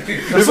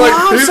 He's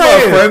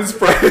my friend's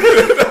friend.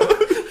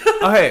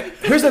 Okay,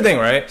 here's the thing,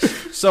 right?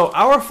 So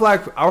our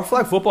flag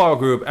football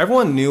group,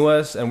 everyone knew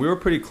us and we were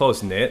pretty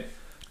close knit.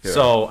 Yeah.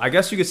 So I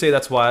guess you could say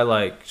that's why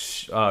like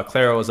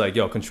Clara was like,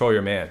 "Yo, control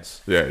your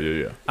mans."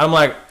 Yeah. I'm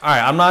like, all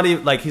right, I'm not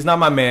even like he's not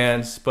my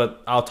mans,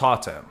 but I'll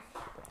talk to him.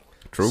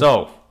 True.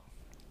 So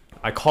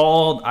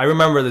I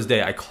remember this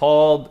day. I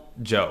called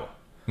Joe,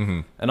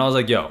 and I was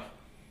like, "Yo,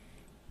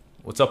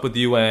 what's up with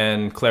you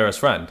and Clara's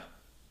friend?"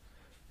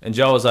 And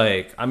Joe was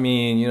like, "I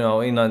mean, you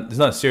know, it's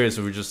not serious.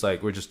 We're just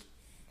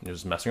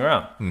messing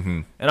around."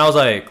 And I was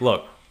like,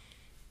 "Look,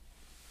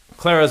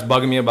 Clara's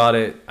bugging me about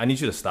it. I need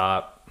you to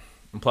stop.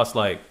 And plus,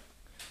 like,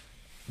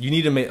 you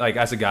need to make like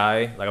as a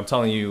guy, like I'm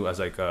telling you as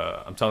like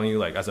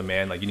as a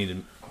man, like you need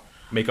to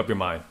make up your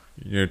mind."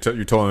 You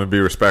told him to be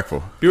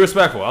respectful. Be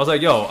respectful. I was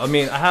like, "Yo, I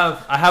mean, I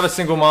have a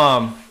single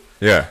mom."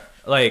 Yeah.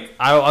 Like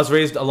I was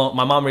raised alone.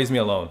 My mom raised me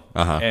alone,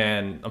 Uh-huh.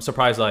 and I'm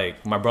surprised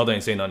like my brother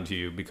ain't saying nothing to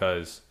you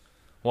because,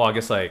 well, I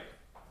guess like,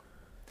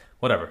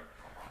 whatever.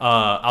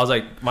 I was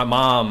like, my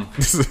mom.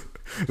 This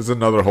is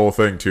another whole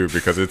thing too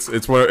because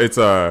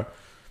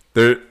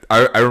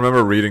I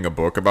remember reading a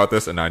book about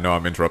this, and I know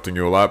I'm interrupting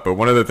you a lot, but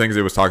one of the things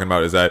it was talking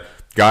about is that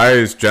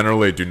guys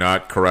generally do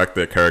not correct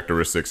the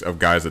characteristics of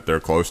guys that they're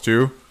close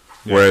to,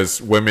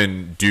 whereas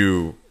women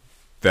do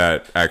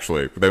that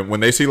actually.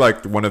 When they see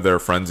like one of their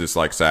friends is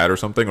like sad or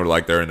something, or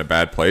like they're in a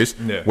bad place,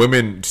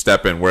 women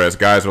step in, whereas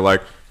guys are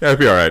like, "Yeah, it'll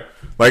be all right."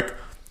 Like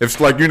if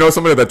like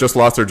somebody that just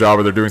lost their job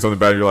or they're doing something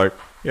bad, and you're like,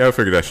 "Yeah, I'll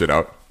figure that shit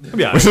out."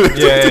 Yeah,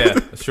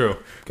 that's true.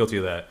 Guilty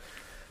of that.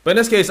 But in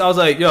this case, I was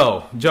like,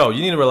 "Yo, Joe,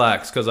 you need to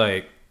relax because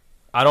like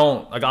I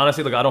don't like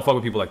honestly like I don't fuck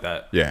with people like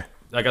that." Yeah.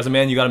 Like as a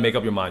man, you got to make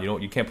up your mind.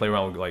 You can't play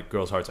around with like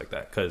girls' hearts like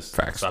that because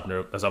that's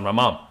my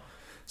mom.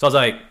 So I was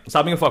like,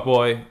 "Stop being a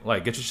fuckboy.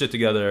 Like get your shit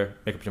together.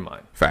 Make up your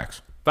mind."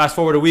 Facts. Fast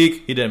forward a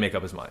week, he didn't make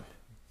up his mind.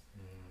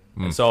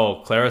 And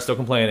so Clara's still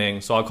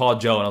complaining. So I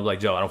called Joe and I was like,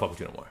 "Joe, I don't fuck with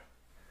you no more.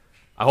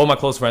 I hold my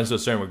close friends to a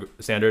certain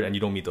standard, and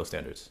you don't meet those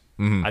standards.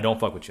 I don't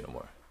fuck with you no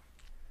more."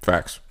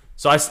 Facts.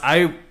 So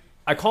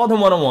I called him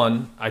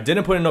one-on-one. I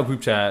didn't put it in no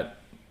group chat.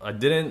 I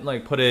didn't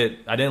like put it.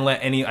 I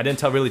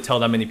didn't really tell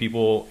that many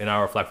people in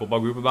our flag football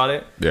group about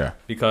it. Yeah.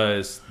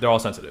 Because they're all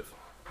sensitive,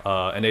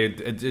 and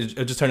it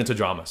just turned into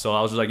drama. So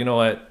I was just like, you know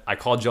what? I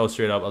called Joe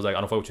straight up. I was like, I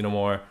don't fuck with you no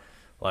more.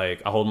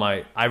 Like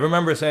I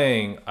remember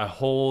saying I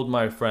hold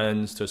my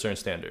friends to a certain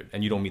standard,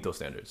 and you don't meet those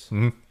standards.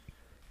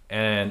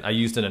 And I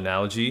used an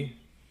analogy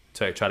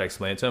to try to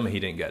explain it to him, and he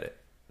didn't get it.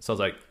 So I was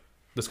like,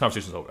 this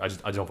conversation's over.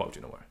 I don't fuck with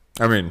you no more.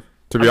 I mean,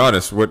 to be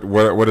honest,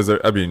 what is it?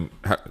 I mean,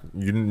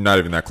 you're not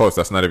even that close.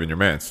 That's not even your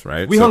man's,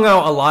 right? We hung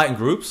out a lot in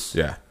groups.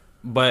 Yeah.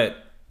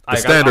 But the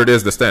standard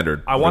is the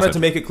standard. I wanted to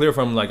make it clear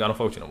from him, like, I don't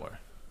fuck with you no more.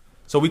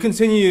 So we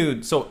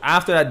continued. So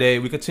after that day,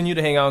 we continued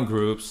to hang out in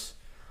groups.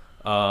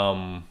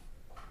 And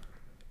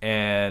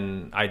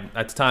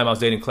at the time I was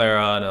dating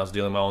Clara, and I was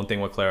dealing my own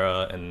thing with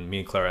Clara, and me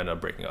and Clara ended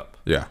up breaking up.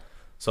 Yeah.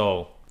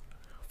 So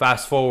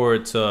fast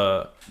forward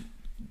to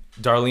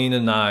Darlene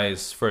and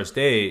I's first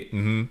date.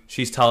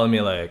 She's telling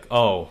me like,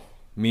 "Oh,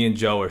 me and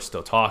Joe are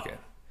still talking,"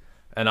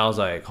 and I was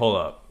like, "Hold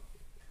up,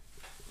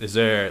 is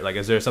there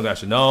something I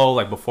should know?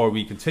 Like before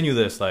we continue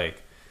this,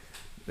 like,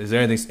 is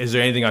there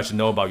anything I should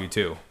know about you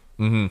too?"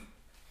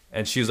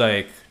 And she's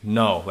like,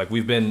 "No, like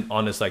we've been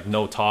on this like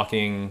no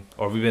talking,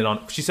 or we've been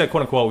on." She said,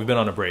 "quote unquote," we've been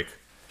on a break.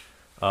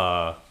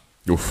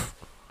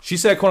 She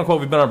said, "quote unquote,"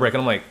 we've been on a break,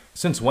 and I'm like,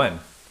 "Since when?"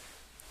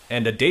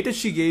 And the date that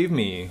she gave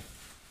me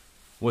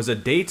was a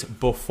date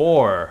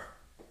before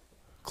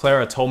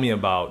Clara told me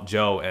about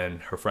Joe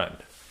and her friend.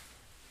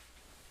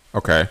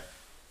 Okay.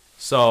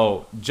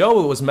 So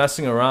Joe was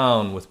messing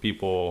around with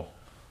people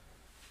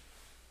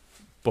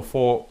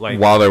before, like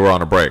while they were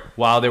on a break.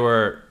 While they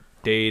were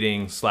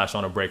dating /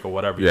 on a break or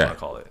whatever you want to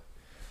call it.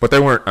 But they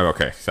weren't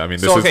okay. So I mean,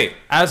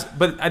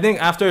 but I think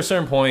after a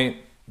certain point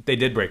they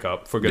did break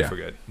up for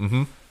good.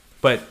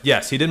 But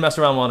yes, he did mess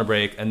around while on a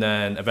break, and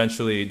then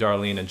eventually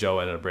Darlene and Joe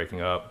ended up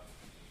breaking up.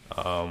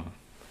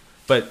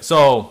 But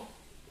so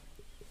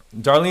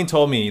Darlene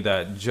told me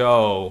that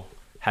Joe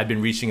had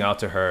been reaching out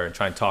to her and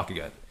trying to talk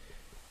again.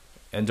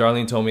 And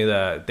Darlene told me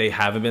that they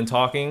haven't been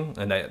talking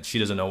and that she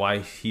doesn't know why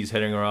he's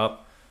hitting her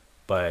up,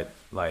 but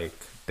like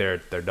they're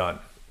done.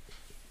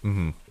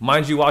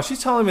 Mind you, while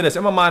she's telling me this,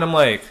 in my mind I'm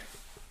like,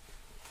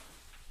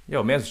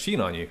 yo, man's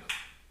cheating on you.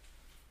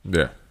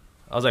 Yeah.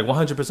 I was like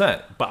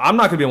 100%, but I'm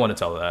not gonna be the one to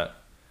tell her that.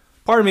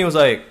 Part of me was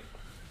like,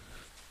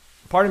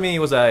 part of me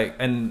was like,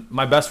 and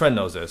my best friend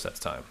knows this at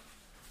the time,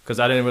 because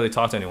I didn't really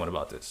talk to anyone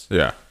about this.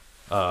 Yeah.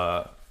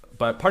 But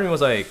part of me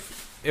was like,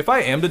 if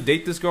I am to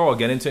date this girl or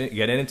get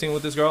anything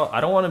with this girl,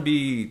 I don't want to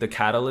be the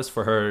catalyst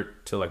for her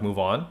to like move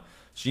on.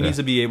 She needs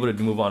to be able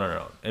to move on her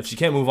own. If she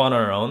can't move on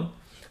her own,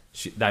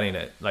 that ain't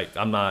it. Like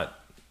I'm not.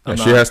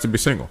 She has to be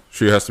single.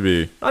 She has to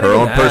be her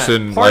own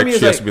person. Part like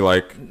she has to be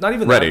like not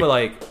even ready. that, but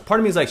like part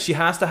of me is like she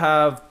has to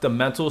have the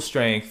mental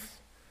strength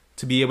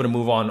to be able to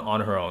move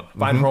on her own.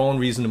 Find her own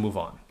reason to move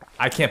on.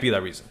 I can't be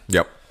that reason.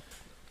 Yep.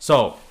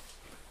 So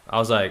I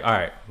was like, all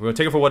right, we're gonna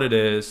take it for what it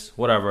is.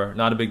 Whatever,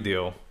 not a big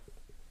deal.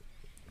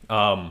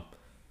 And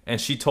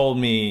she told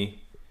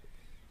me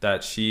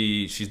that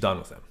she's done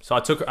with him. So I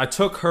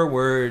took her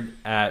word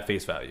at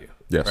face value.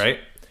 Yes. Right.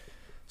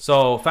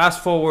 So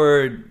fast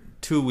forward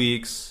 2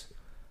 weeks.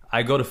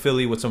 I go to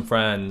Philly with some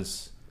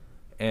friends,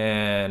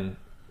 and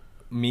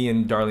me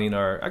and Darlene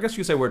are, I guess you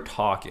could say we're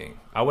talking.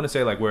 I wouldn't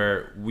say like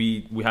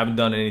we haven't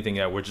done anything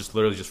yet. We're just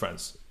literally just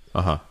friends.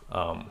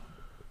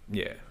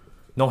 Yeah.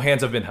 No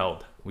hands have been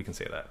held. We can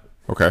say that.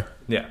 Okay.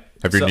 Yeah.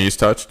 Have your knees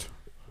touched?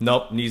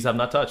 Nope. Knees have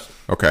not touched.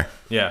 Okay.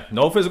 Yeah.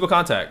 No physical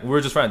contact. We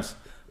were just friends.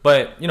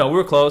 But, you know, we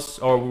were close,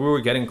 or we were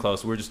getting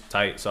close. We were just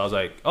tight. So I was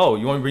like, oh,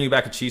 you want me to bring you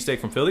back a cheesesteak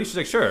from Philly? She's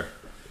like, sure.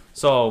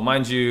 So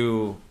mind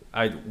you,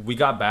 we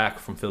got back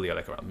from Philly at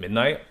like around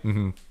midnight.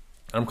 And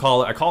I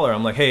call her.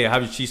 I'm like, hey, I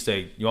have your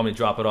cheesesteak. You want me to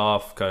drop it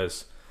off?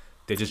 Because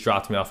they just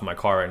dropped me off in my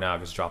car right now.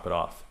 Just drop it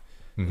off.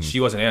 And she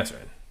wasn't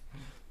answering.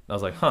 I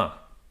was like, huh.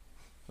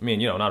 I mean,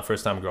 you know, not the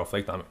first time a girl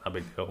flaked on me. Not a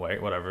big deal, right?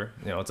 Whatever.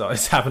 You know,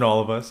 it's happened to all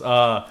of us.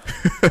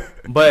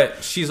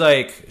 But she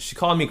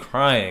called me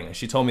crying. And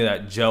she told me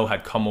that Joe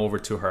had come over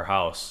to her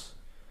house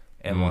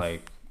and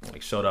like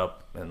showed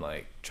up and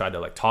like tried to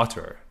like talk to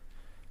her.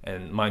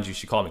 And mind you,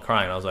 she called me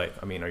crying. I was like,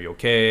 I mean, are you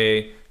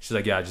okay? She's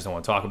like, yeah, I just don't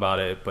want to talk about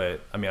it.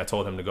 But I mean, I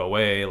told him to go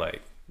away.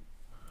 Like,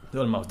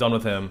 told him I was done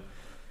with him.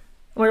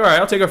 I'm like, all right,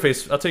 I'll take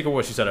her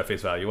what she said at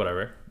face value,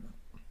 whatever.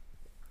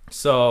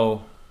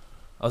 So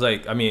I was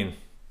like, I mean,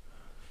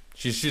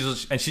 she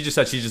just said she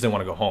just didn't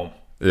want to go home.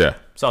 Yeah.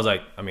 So I was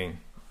like, I mean,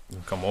 you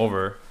can come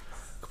over,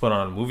 put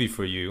on a movie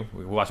for you.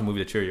 We watch a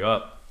movie to cheer you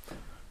up.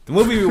 The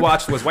movie we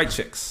watched was White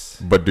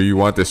Chicks. But do you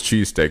want this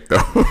cheesesteak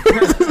though?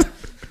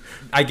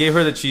 I gave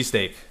her the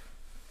cheesesteak.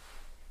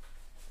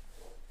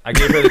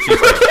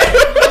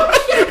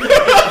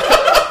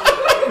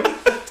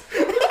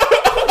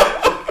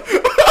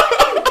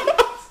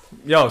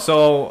 Yo,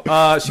 so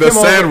she the came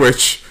over.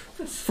 sandwich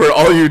for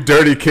all you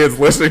dirty kids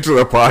listening to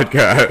the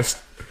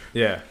podcast.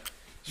 Yeah,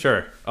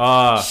 sure.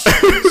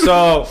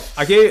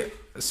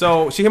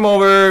 So she came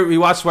over. We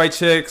watched White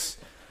Chicks,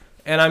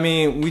 and I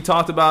mean, we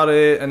talked about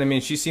it, and I mean,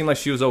 she seemed like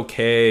she was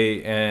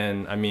okay,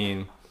 and I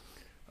mean.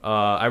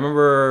 I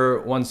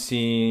remember one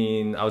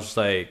scene. I was just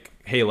like,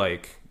 "Hey,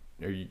 like,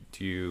 do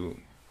you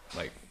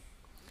want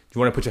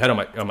to put your head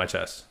on my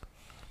chest?"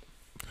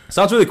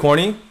 Sounds really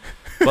corny,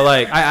 but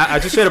like, I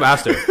just straight up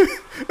asked her.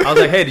 I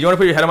was like, "Hey, do you want to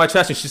put your head on my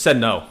chest?" And she said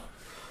no,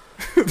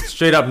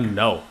 straight up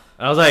no.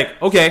 And I was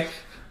like, "Okay,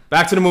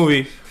 back to the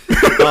movie."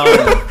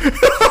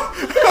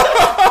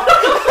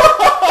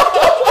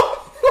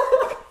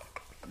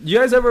 You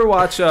guys ever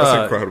watch?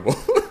 That's incredible.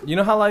 You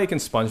know how like in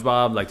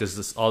SpongeBob, like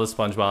there's all the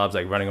SpongeBobs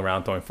like running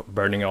around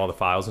burning all the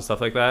files and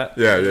stuff like that.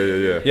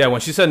 Yeah. Yeah, when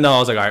she said no, I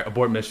was like, all right,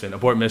 abort mission.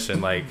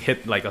 Like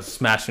hit like a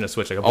smashing a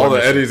switch, like abort all the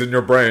mission. eddies in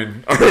your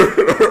brain.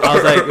 I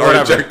was like,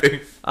 whatever. Ejecting.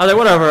 I was like,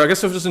 whatever. I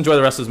guess we'll just enjoy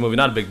the rest of this movie.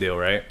 Not a big deal,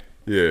 right?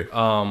 Yeah.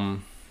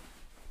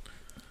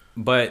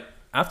 But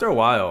after a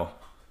while,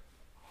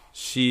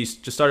 she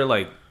just started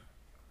like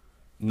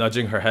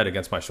nudging her head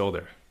against my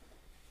shoulder.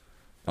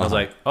 I was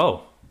like,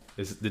 oh,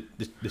 did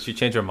she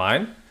change her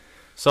mind?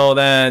 So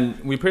then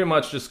we pretty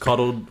much just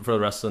cuddled for the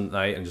rest of the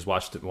night and just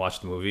watched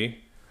the movie.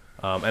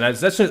 And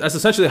that's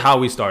essentially how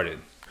we started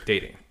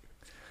dating.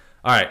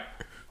 All right.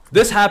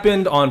 This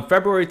happened on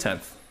February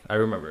 10th. I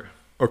remember.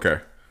 Okay.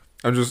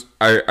 I just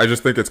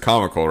think it's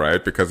comical,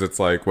 right? Because it's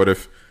like, what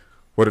if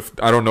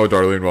I don't know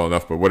Darlene well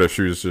enough, but what if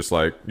she was just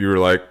like, you were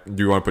like,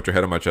 do you want to put your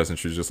head on my chest? And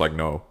she's just like,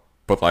 no.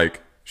 But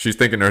like, she's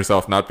thinking to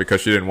herself, not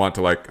because she didn't want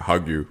to like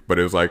hug you, but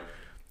it was like,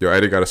 yo,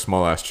 Eddie got a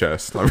small ass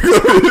chest. Let me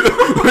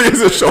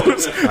use his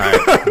shoulders. All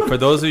right. For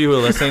those of you who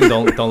are listening,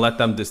 don't let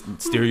them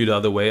steer you the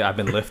other way. I've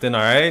been lifting.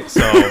 All right.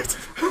 So,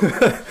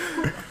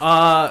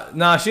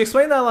 nah. She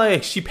explained that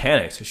like she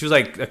panicked. She was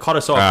like, it caught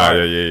her so off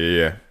guard.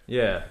 Yeah.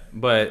 Yeah,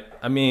 but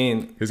I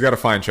mean, he's got a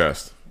fine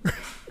chest.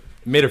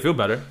 Made her feel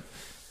better.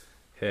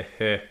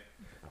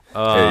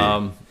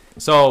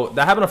 So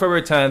that happened on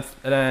February 10th,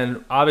 and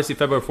then obviously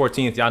February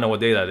 14th. Y'all know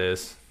what day that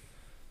is.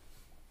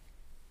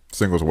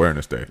 Singles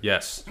Awareness Day.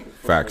 Yes.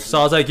 Facts. So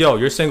I was like, yo,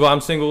 you're single,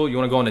 I'm single. You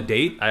want to go on a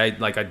date? I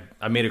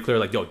made it clear,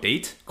 like, yo,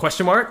 date?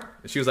 Question mark?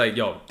 She was like,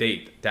 yo,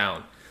 date,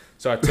 down.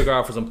 So I took her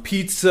out for some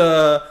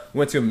pizza. We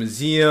went to a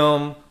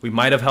museum. We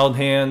might have held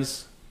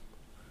hands.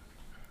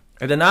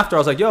 And then after, I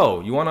was like, yo,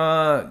 you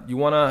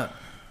wanna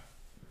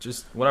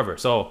just whatever.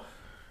 So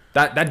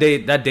that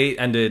date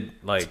ended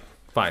like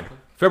fine.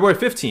 February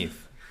 15th.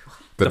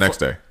 The next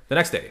day. The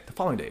next day. The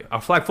following day. Our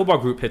flag football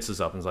group hits us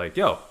up and is like,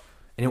 yo,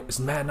 and it's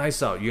mad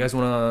nice out. You guys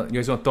wanna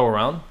throw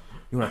around?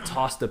 You wanna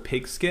toss the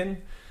pig skin?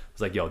 I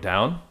was like, yo,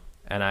 down.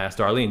 And I asked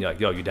Darlene, like,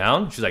 yo, you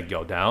down? She's like,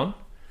 yo, down.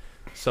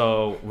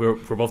 So we're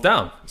both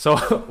down.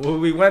 So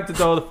we went to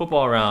throw the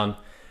football around,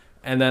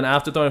 and then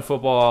after throwing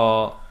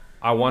football,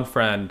 our one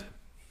friend,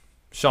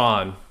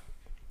 Sean,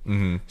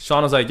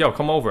 Sean was like, yo,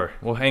 come over.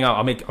 We'll hang out.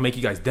 I'll make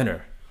you guys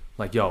dinner.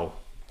 Like, yo,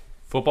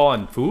 football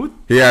and food?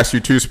 He asked you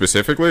two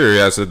specifically, or he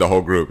asked the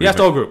whole group? He asked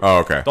the whole group. Oh,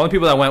 okay. The only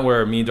people that went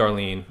were me,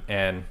 Darlene,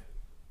 and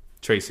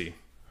Tracy.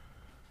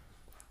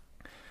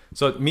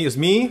 So it was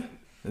me,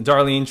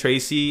 Darlene,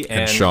 Tracy,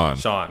 and Sean.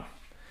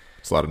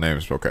 It's a lot of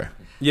names. Okay.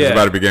 Yeah. There's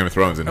about to be Game of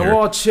Thrones in and here.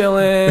 we're all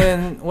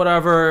chilling,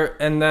 whatever.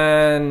 And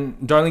then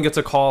Darlene gets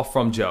a call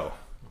from Joe.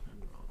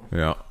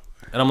 Yeah.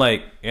 And I'm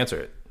like, answer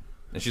it.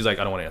 And she's like,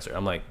 I don't want to answer it.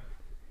 I'm like,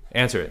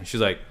 answer it. And she's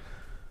like,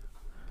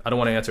 I don't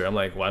want to answer it. I'm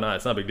like, why not?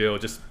 It's not a big deal.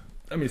 Just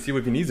let me see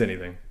if he needs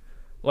anything.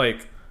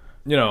 Like,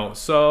 you know,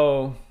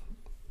 so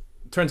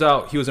turns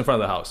out he was in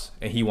front of the house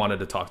and he wanted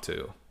to talk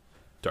to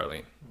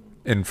Darlene.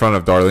 In front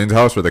of Darlene's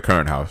house or the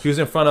current house? He was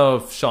in front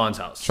of Sean's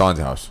house. Sean's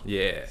house.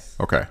 Yeah.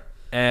 Okay.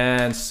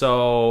 And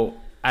so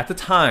at the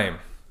time,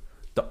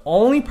 the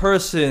only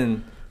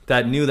person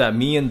that knew that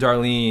me and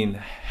Darlene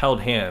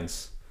held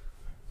hands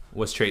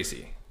was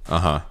Tracy.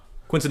 Uh-huh.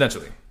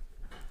 Coincidentally.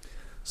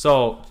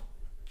 So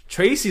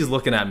Tracy's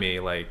looking at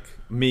me like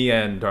me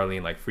and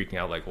Darlene like freaking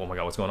out like, oh my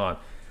God, what's going on?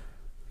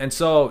 And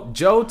so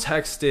Joe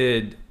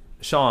texted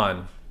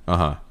Sean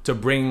to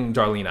bring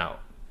Darlene out.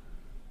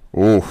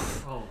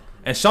 Oof.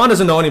 And Sean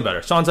doesn't know any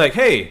better. Sean's like,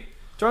 hey,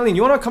 Darlene,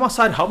 you want to come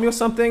outside and help me with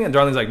something? And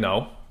Darlene's like,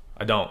 no,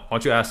 I don't. Why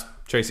don't you ask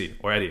Tracy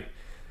or Eddie?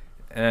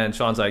 And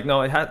Sean's like,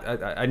 no,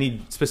 I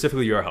need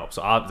specifically your help.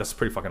 So that's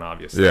pretty fucking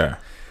obvious. Yeah.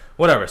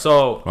 Whatever.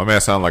 So My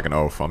man sound like an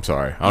oaf. I'm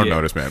sorry. I don't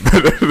know this man.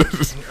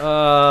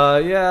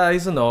 yeah,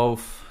 he's an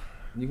oaf.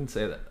 You can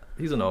say that.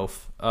 He's an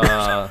oaf.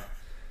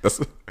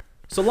 That's...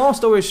 So long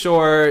story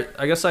short,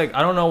 I guess like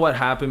I don't know what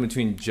happened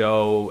between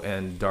Joe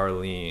and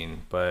Darlene,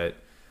 but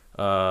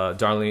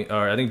Darlene,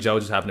 or I think Joe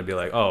just happened to be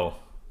like, "Oh,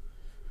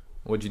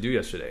 what'd you do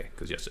yesterday?"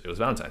 Because yesterday it was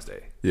Valentine's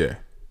Day. Yeah.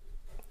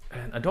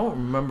 And I don't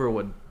remember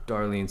what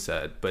Darlene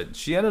said, but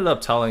she ended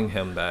up telling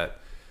him that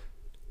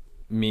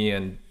me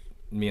and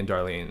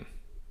Darlene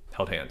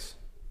held hands.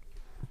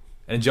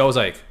 And Joe was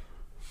like,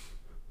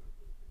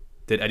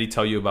 "Did Eddie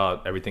tell you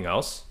about everything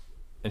else?"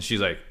 And she's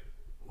like,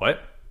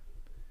 "What?"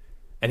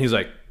 And he's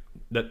like,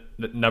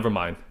 never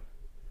mind.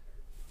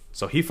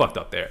 So he fucked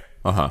up there.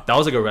 That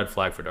was like a red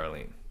flag for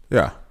Darlene.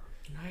 Yeah.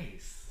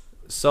 Nice.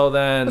 So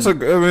then It's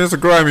a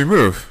grimy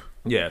move.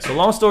 yeah, so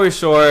long story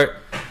short,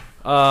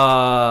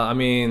 I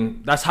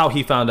mean, that's how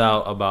he found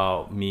out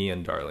about me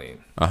and Darlene.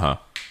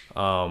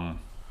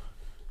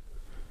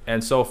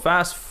 And so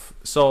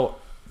so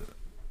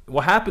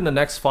what happened the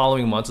next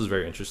following months is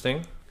very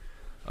interesting.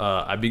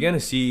 I began to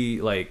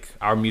see like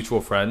our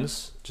mutual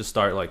friends just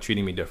start like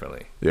treating me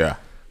differently. Yeah.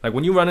 Like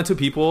when you run into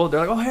people, they're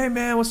like, "Oh, hey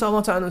man, what's up?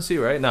 Long time no see,"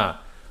 right? Nah,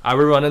 I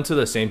would run into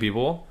the same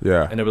people.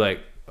 Yeah. And they'd be like,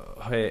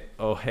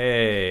 "Oh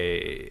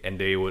hey," and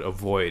they would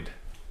avoid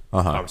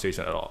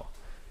conversation at all.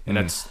 And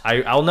that's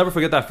I'll never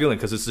forget that feeling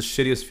because it's the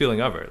shittiest feeling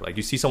ever. Like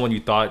you see someone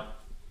you thought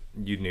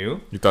you knew.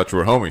 You thought you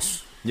were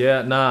homies.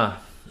 Yeah, nah.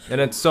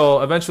 And it's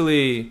so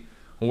eventually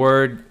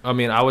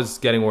I was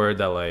getting word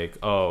that like,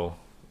 oh,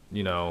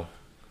 you know,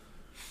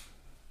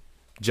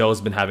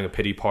 Joe's been having a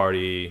pity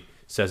party,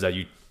 says that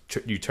you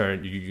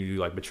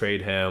like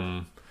betrayed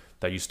him,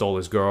 that you stole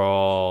his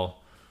girl,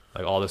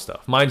 like all this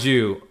stuff. Mind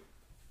you,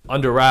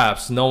 under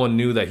wraps, no one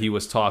knew that he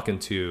was talking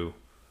to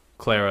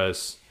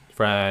Clara's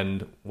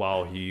friend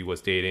while he was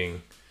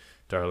dating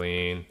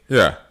Darlene.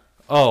 Yeah.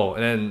 Oh,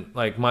 and then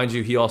like mind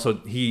you, he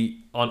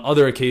on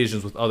other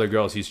occasions with other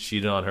girls, he's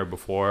cheated on her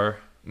before.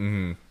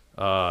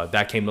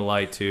 That came to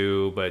light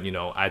too, but you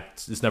know,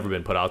 it's never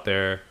been put out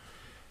there.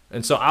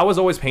 And so I was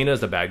always painted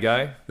as the bad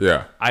guy.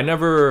 Yeah. I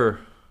never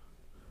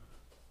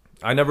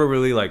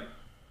really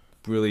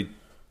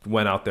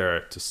went out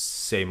there to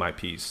say my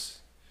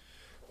piece,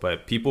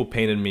 but people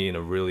painted me in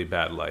a really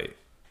bad light.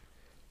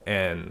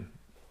 And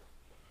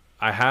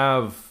I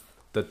have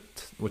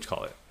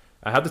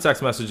I have the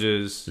text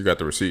messages. You got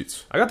the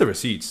receipts. I got the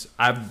receipts.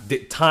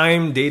 I've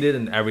time dated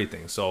and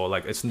everything. So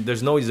like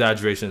there's no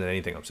exaggeration in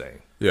anything I'm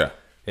saying. Yeah.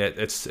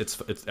 It's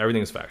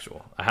everything is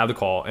factual. I have the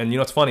call, and you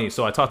know it's funny.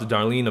 So I talked to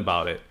Darlene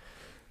about it,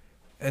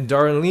 and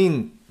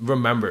Darlene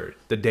remembered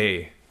the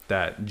day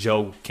that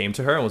Joe came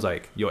to her and was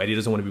like, "Yo, Eddie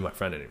doesn't want to be my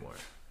friend anymore."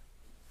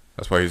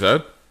 That's what he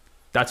said?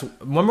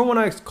 Remember when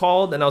I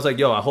called and I was like,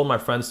 "Yo, I hold my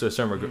friends to a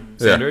certain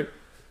standard." Yeah.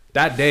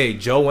 That day,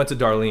 Joe went to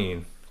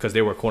Darlene because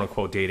they were quote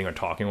unquote dating or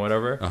talking or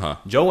whatever.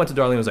 Joe went to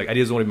Darlene and was like,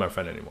 "Eddie doesn't want to be my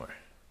friend anymore."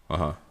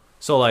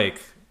 So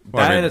like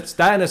that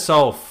in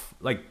itself,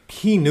 like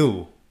he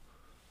knew,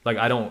 like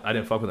I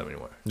didn't fuck with him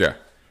anymore. Yeah.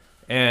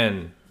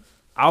 And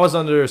I was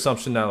under the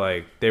assumption that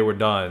like they were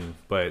done,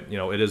 but you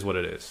know it is what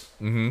it is.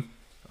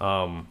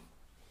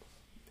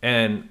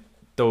 And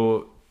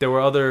though there were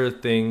other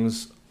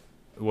things,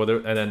 so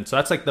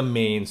that's like the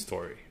main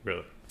story,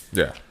 really.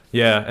 Yeah.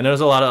 Yeah, and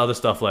there's a lot of other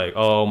stuff like,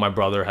 oh, my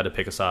brother had to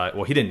pick a side.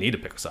 Well, he didn't need to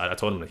pick a side. I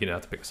told him that he didn't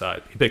have to pick a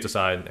side. He picked a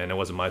side, and it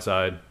wasn't my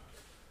side.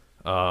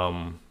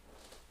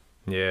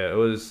 Yeah, it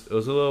was a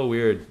little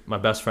weird. My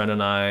best friend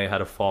and I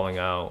had a falling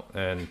out,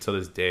 and to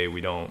this day we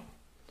don't.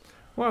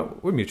 Well,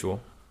 we're mutual,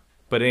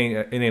 but it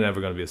ain't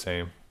ever gonna be the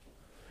same.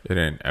 It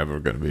ain't ever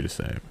gonna be the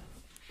same.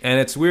 And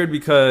it's weird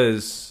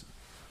because,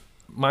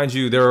 mind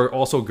you, there are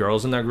also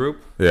girls in that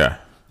group. Yeah.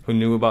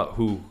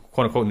 Who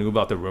quote unquote knew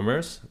about the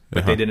rumors,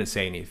 but they didn't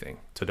say anything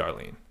to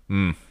Darlene.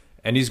 Mm.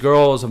 And these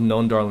girls have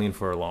known Darlene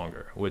for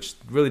longer, which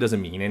really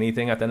doesn't mean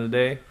anything at the end of the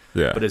day.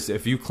 Yeah. But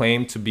if you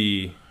claim to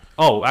be,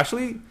 oh,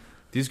 actually,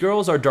 these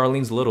girls are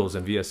Darlene's littles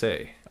in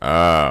VSA.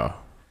 Oh,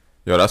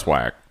 yo, that's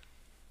whack.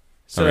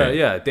 So I mean,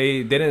 yeah,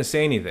 they didn't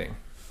say anything.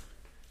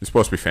 You're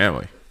supposed to be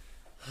family.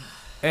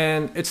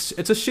 And it's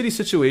a shitty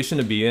situation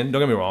to be in.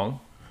 Don't get me wrong,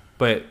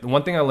 but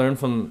one thing I learned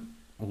from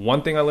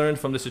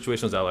the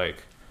situation is that,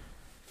 like,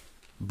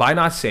 by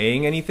not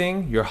saying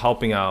anything, you're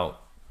helping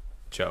out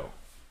Joe.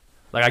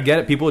 Like, I get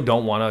it. People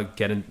don't want to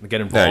get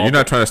involved. Yeah, you're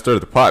not trying to stir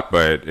the pot,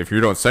 but if you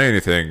don't say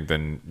anything,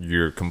 then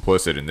you're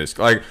complicit in this.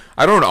 Like,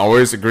 I don't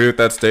always agree with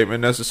that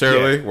statement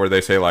necessarily, where they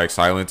say like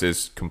silence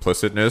is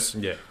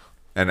complicitness. Yeah.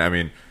 And I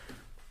mean,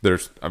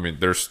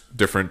 there's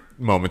different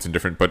moments and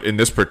different, but in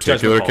this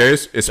particular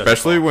case,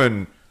 especially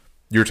when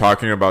you're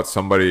talking about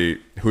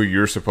somebody who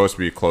you're supposed to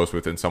be close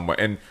with in some way,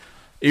 and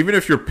even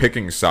if you're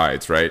picking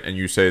sides, right, and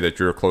you say that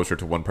you're closer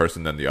to one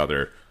person than the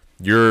other,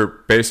 you're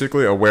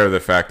basically aware of the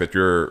fact that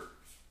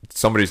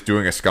somebody's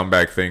doing a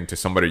scumbag thing to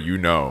somebody you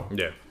know,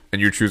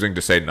 and you're choosing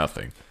to say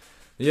nothing.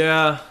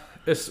 Yeah,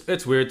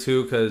 it's weird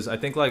too, because I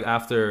think like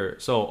after,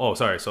 so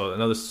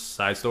another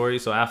side story.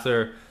 So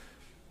after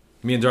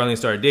me and Darlene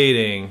started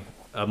dating,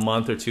 a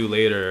month or two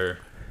later,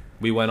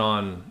 we went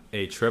on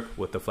a trip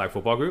with the flag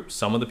football group.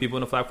 Some of the people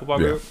in the flag football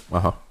group,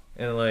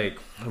 and like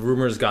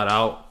rumors got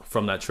out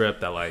from that trip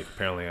that like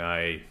apparently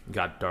I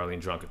got Darlene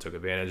drunk and took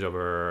advantage of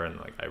her, and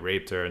like I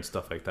raped her and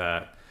stuff like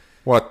that.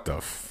 What the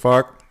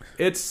fuck?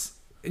 It's,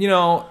 you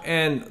know,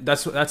 and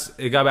that's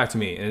it got back to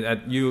me,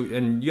 and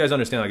you guys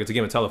understand, like, it's a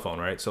game of telephone,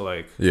 right? So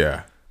like,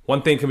 yeah,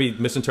 one thing can be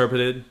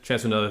misinterpreted,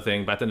 transferred to another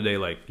thing, but at the end of the day,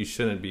 like, you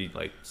shouldn't be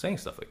like saying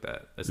stuff like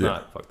that. It's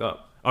not fucked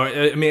up. Or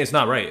I mean, it's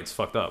not right. It's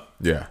fucked up.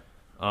 Yeah.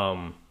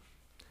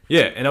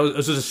 Yeah, and it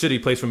was just a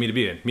shitty place for me to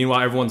be in.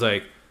 Meanwhile, everyone's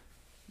like,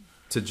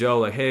 to Joe,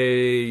 like,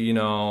 hey, you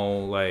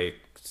know, like,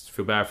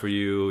 feel bad for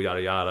you,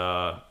 yada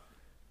yada,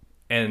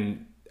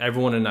 and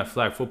everyone in that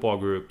flag football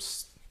group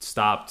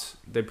stopped.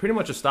 They pretty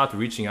much just stopped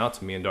reaching out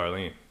to me and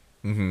Darlene.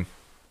 Mm-hmm.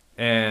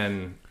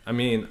 And I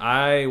mean,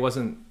 I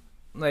wasn't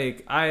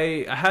like,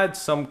 I had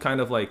some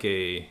kind of like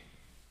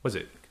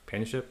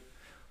companionship,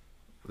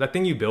 that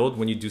thing you build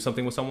when you do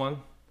something with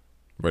someone.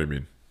 What do you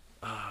mean?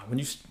 When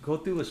you go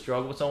through the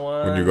struggle with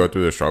someone. When you go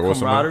through the struggle with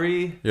someone?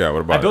 Camaraderie. Yeah,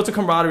 what about I built a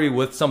camaraderie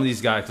with some of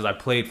these guys because I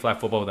played flag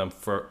football with them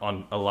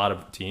on a lot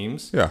of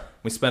teams. Yeah.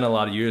 We spent a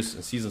lot of years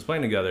and seasons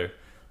playing together,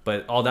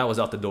 but all that was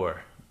out the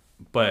door.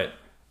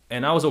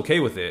 And I was okay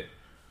with it.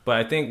 But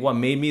I think what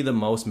made me the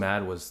most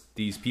mad was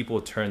these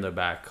people turned their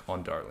back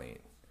on Darlene.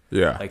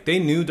 Yeah. Like, they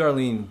knew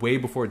Darlene way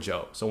before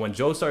Joe. So when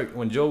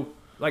Joe,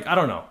 like, I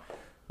don't know.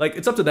 Like,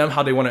 it's up to them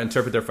how they want to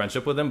interpret their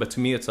friendship with him. But to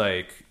me, it's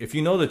like, if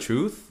you know the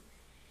truth,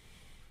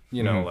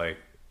 you know, like,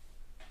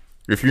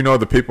 if you know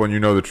the people and you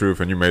know the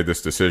truth and you made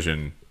this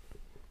decision,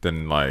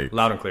 then like,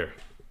 loud and clear.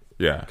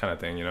 Yeah. Kind of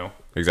thing, you know?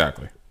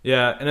 Exactly.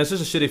 Yeah, and it's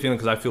just a shitty feeling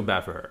because I feel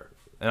bad for her.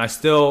 And I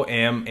still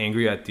am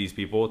angry at these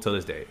people to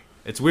this day.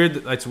 It's weird.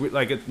 It's weird,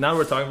 like, now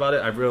we're talking about it,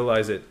 I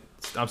realize it.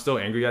 I'm still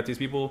angry at these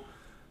people.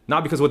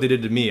 Not because of what they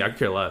did to me. I could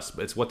care less.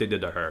 But it's what they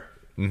did to her.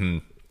 Mm-hmm.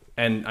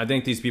 And I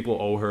think these people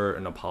owe her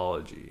an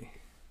apology.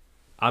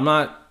 I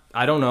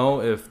don't know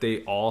if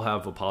they all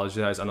have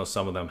apologized. I know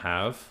some of them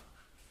have.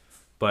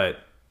 But,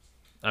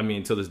 I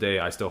mean, to this day,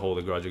 I still hold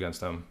a grudge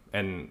against them.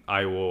 And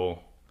I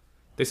will...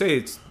 They say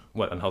it's,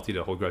 unhealthy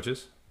to hold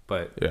grudges?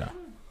 But yeah,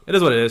 it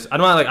is what it is. I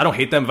don't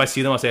hate them. If I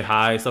see them, I'll say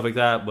hi, stuff like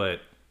that. But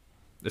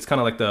it's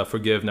kind of like the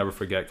forgive, never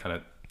forget kind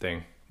of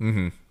thing.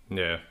 Mm-hmm.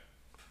 Yeah.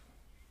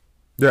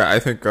 Yeah, I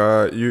think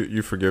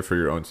you forgive for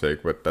your own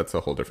sake, but that's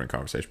a whole different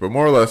conversation. But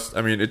more or less,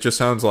 I mean, it just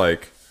sounds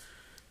like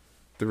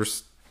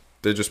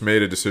they just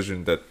made a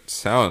decision that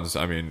sounds,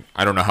 I mean,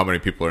 I don't know how many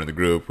people are in the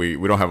group. We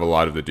don't have a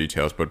lot of the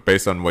details, but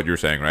based on what you're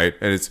saying, right?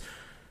 And it's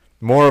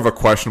more of a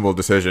questionable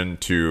decision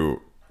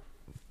to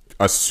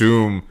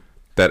assume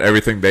that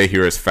everything they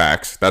hear is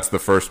facts. That's the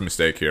first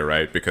mistake here,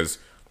 right? Because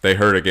they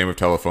heard a game of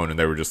telephone and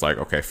they were just like,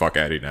 okay, fuck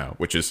Addie now,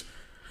 which is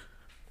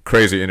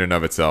crazy in and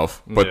of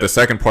itself. But the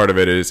second part of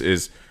it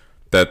is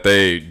that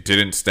they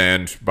didn't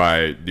stand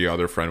by the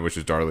other friend, which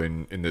is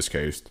Darlene in this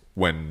case,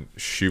 when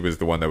she was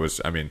the one that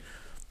was, I mean,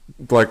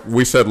 like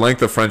we said,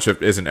 length of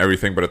friendship isn't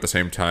everything, but at the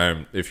same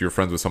time, if you're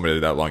friends with somebody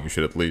that long, you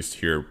should at least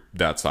hear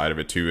that side of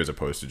it too, as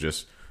opposed to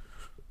just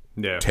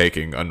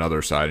taking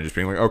another side and just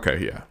being like,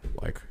 okay, yeah,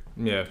 like,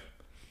 yeah.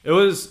 It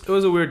was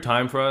a weird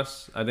time for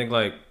us. I think,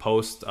 like,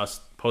 post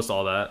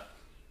all that.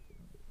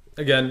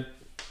 Again,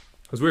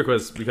 it was weird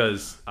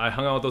because I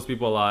hung out with those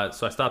people a lot,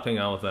 so I stopped hanging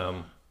out with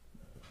them.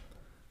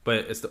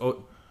 But it's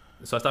so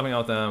I stopped hanging out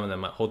with them, and then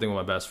my whole thing with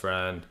my best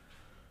friend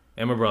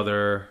and my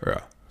brother.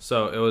 Yeah.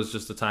 So it was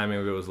just the timing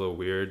of it was a little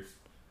weird.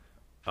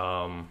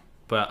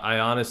 But I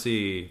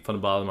honestly, from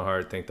the bottom of my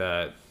heart, think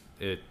that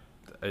it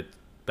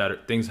better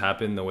things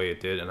happened the way it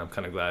did, and I'm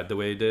kind of glad the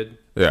way it did.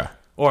 Yeah.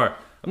 Or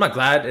I'm not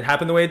glad it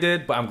happened the way it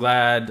did, but I'm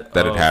glad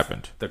That it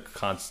happened.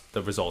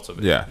 The results of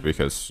it. Yeah,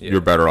 because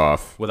you're better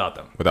off without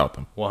them.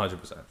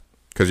 100%.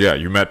 Because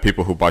you met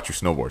people who bought you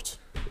snowboards.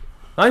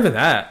 Not even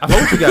that. I've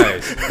hung with you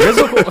guys.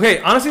 Okay,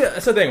 honestly,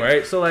 that's the thing,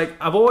 right? So like,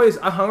 I've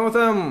hung with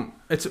them.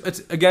 It's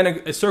again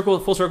a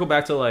full circle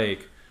back to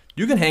like,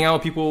 you can hang out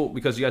with people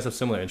because you guys have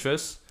similar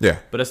interests. Yeah.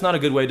 But it's not a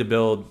good way to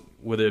build,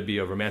 whether it be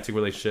a romantic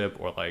relationship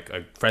or like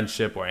a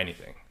friendship or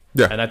anything.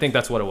 Yeah. And I think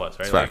that's what it was,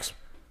 right? It's facts.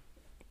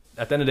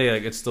 At the end of the day,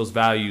 like, it's those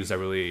values that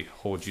really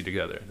hold you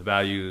together. The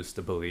values,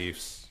 the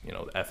beliefs,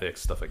 the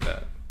ethics, stuff like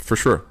that. For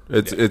sure.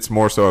 It's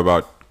more so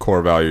about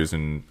core values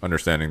and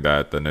understanding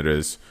that than it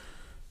is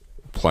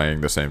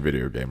playing the same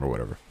video game or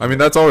whatever. I mean,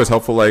 that's always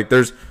helpful. Like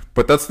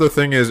but that's the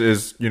thing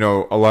is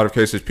a lot of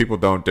cases people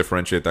don't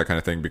differentiate that kind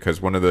of thing because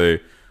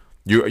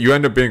you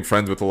end up being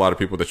friends with a lot of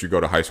people that you go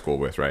to high school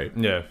with, right?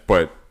 Yeah.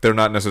 But they're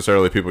not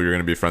necessarily people you're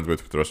going to be friends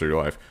with the rest of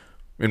your life.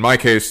 In my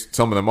case,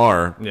 some of them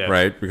are,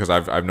 right? Because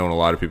I've known a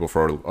lot of people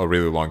for a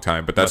really long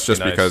time, but that's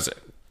just because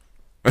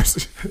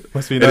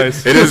must be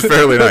nice. It is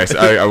fairly nice.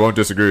 I won't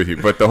disagree with you,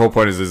 but the whole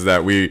point is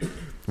that we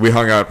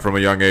hung out from a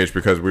young age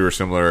because we were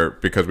similar,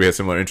 because we had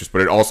similar interests,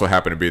 but it also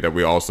happened to be that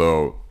we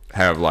also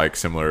have like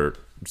similar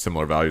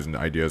values and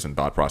ideas and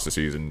thought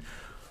processes, and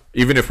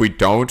even if we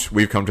don't,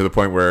 we've come to the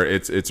point where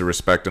it's a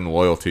respect and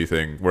loyalty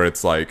thing, where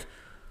it's like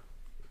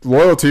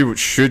loyalty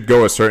should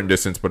go a certain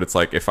distance, but it's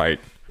like if I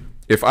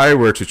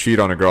were to cheat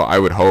on a girl, I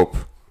would hope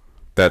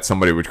that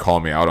somebody would call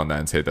me out on that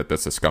and say that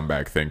that's a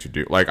scumbag thing to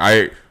do. Like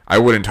I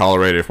wouldn't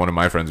tolerate it if one of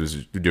my friends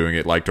was doing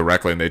it like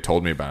directly and they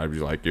told me about it. I'd be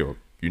like, yo,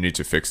 you need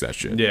to fix that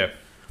shit. Yeah.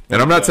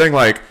 And I'm not saying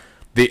like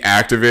the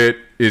act of it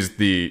is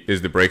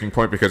the breaking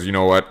point, because you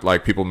know what,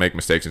 like people make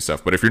mistakes and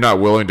stuff. But if you're not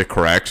willing to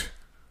correct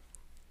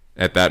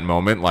at that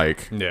moment,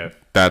 like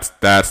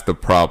that's the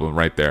problem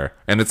right there.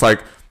 And it's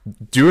like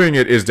doing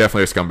it is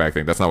definitely a scumbag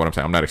thing. That's not what I'm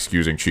saying. I'm not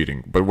excusing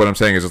cheating, but what I'm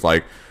saying is it's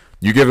like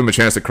you give them a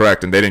chance to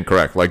correct and they didn't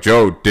correct. Like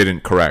Joe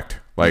didn't correct.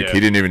 Like he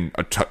didn't even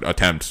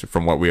attempt,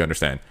 from what we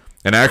understand.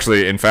 And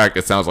actually, in fact,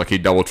 it sounds like he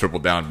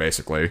tripled down,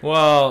 basically.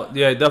 Well,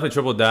 yeah, he definitely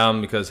tripled down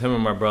because him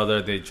and my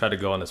brother, they tried to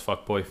go on this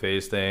fuckboy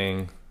phase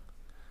thing.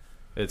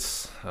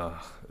 It's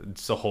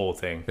a whole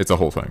thing. It's a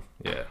whole thing.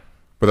 Yeah.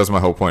 But that's my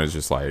whole point, is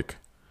just like,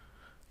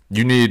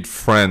 you need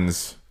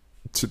friends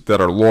that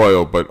are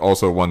loyal, but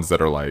also ones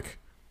that are like,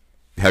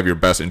 have your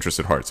best interest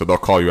at heart. So they'll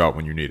call you out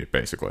when you need it,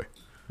 basically.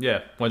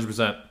 Yeah,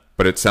 100%.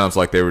 But it sounds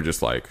like they were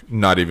just like,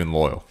 not even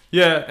loyal.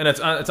 Yeah, and it's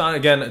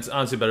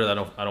honestly better that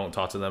I don't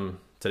talk to them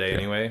today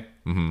anyway.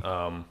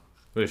 Mm-hmm.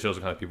 Really shows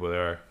what kind of people they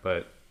are.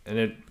 And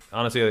it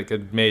honestly, like,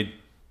 it made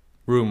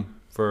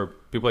room for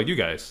people like you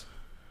guys.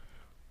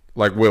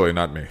 Like Willie,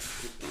 not me.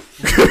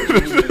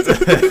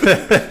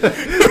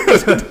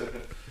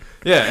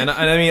 Yeah, and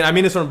I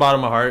mean this from the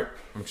bottom of my heart.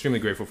 I'm extremely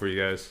grateful for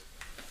you guys.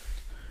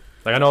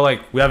 Like, I know,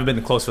 like, we haven't been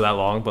close for that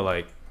long, but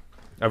like,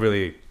 I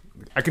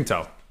can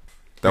tell.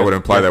 That would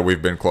imply that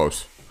we've been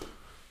close.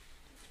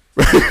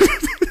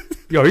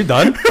 Yo, are you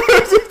done?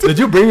 Did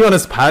you bring me on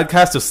this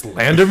podcast to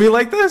slander me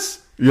like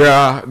this?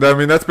 Yeah, I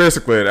mean, that's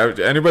basically it.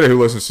 Anybody who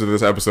listens to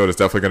this episode is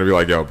definitely going to be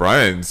like, yo,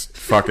 Brian's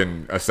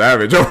fucking a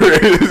savage over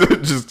here.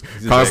 He's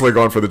constantly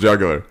going for the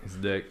jugular. He's a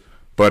dick.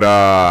 But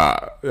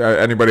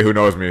anybody who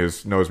knows me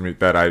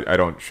that I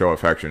don't show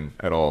affection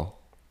at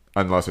all,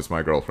 unless it's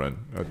my girlfriend.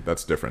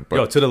 That's different. But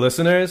yo, to the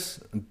listeners,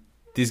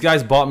 these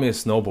guys bought me a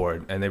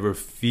snowboard and they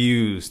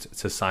refused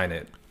to sign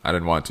it. I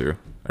didn't want to.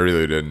 I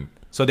really didn't.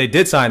 So they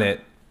did sign it.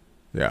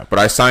 Yeah, but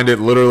I signed it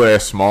literally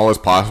as small as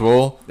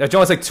possible. That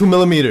joint's like 2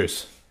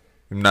 millimeters.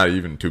 Not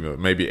even 2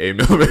 millimeters, maybe 8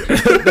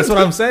 millimeters. That's what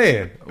I'm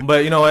saying.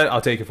 But you know what?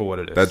 I'll take it for what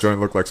it is. That joint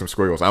looked like some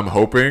squiggles. I'm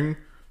hoping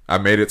I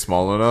made it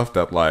small enough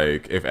that,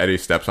 like, if Eddie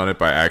steps on it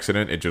by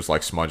accident, it just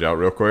like smudge out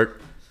real quick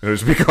and it'll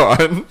just be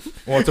gone.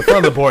 Well, it's in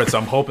front of the board, so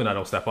I'm hoping I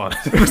don't step on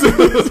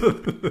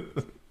it.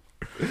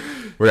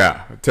 Well,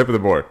 yeah, tip of the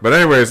board. But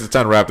anyways, it's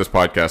time to wrap this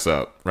podcast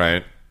up,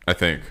 right? I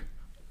think.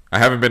 I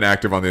haven't been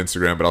active on the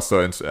Instagram, but I'll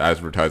still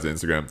advertise the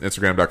Instagram.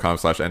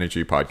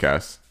 Instagram.com/NHE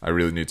podcast. I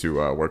really need to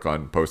work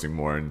on posting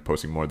more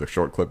of the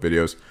short clip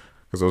videos,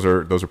 because those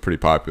are pretty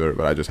popular,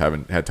 but I just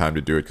haven't had time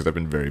to do it because I've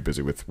been very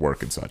busy with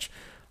work and such.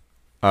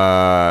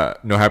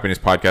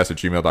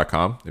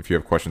 nohappinesspodcast@gmail.com. If you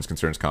have questions,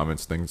 concerns,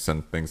 comments,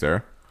 send things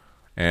there.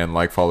 And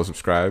like, follow,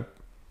 subscribe.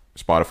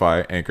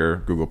 Spotify, Anchor,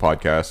 Google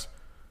Podcasts.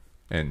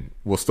 And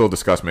we'll still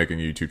discuss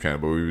making a YouTube channel,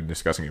 but we've been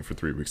discussing it for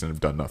 3 weeks and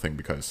have done nothing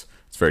because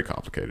it's a very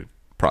complicated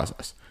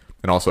process.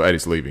 And also,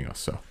 Eddie's leaving us,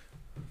 so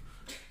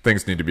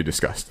things need to be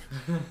discussed.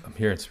 I'm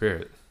here in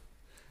spirit.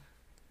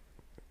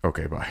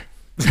 Okay, bye.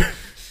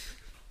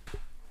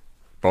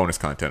 Bonus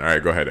content. All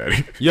right, go ahead,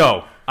 Eddie. Yo,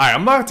 all right,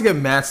 I'm about to get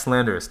mad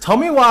slanderous. Tell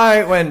me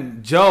why,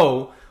 when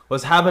Joe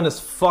was having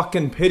this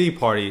fucking pity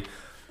party,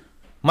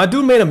 my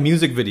dude made a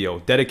music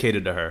video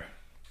dedicated to her.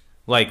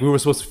 like we were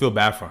supposed to feel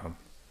bad for him.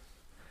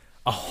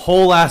 A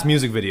whole ass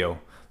music video.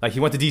 Like he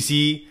went to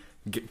DC,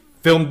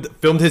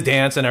 filmed his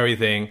dance and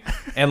everything,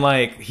 and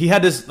like he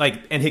had this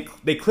like, and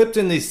they clipped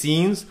in these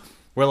scenes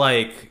where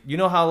like, you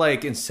know how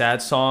like in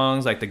sad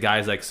songs like the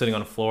guy's like sitting on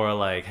the floor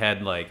like head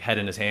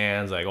in his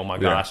hands like, oh my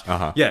gosh.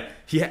 Yeah,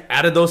 he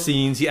added those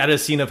scenes. He added a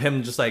scene of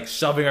him just like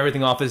shoving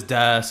everything off his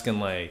desk and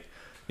like,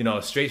 you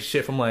know, straight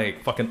shit from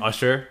like fucking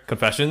Usher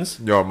Confessions.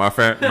 Yo, my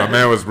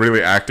man was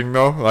really acting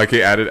though. Like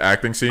he added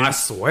acting scenes. I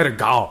swear to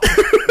God.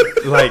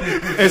 Like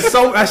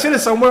that shit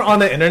is somewhere on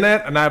the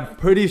internet, and I'm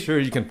pretty sure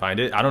you can find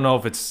it. I don't know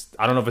if it's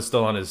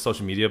still on his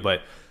social media,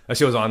 but that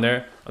shit was on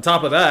there. On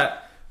top of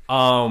that,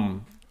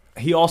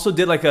 he also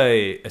did like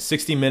a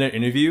 60-minute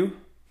interview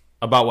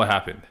about what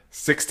happened.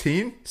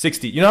 16?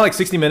 60. You know how like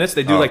 60 Minutes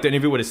they do like the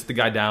interview where they sit the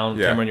guy down,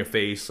 Yeah. camera in your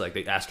face, like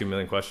they ask you a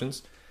million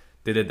questions.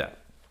 They did that.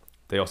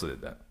 They also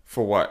did that.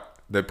 For what?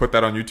 They put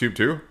that on YouTube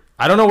too?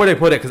 I don't know where they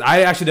put it because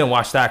I actually didn't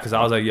watch that because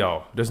I was like,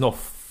 yo, there's no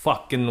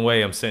fucking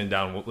way I'm sitting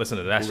down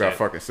listening to that We shit. got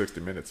fucking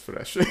 60 minutes for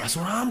that shit. That's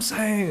what I'm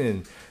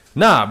saying.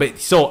 Nah, but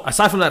so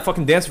aside from that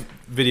fucking dance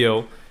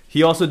video,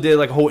 he also did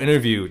like a whole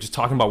interview just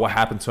talking about what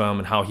happened to him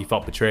and how he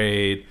felt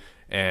betrayed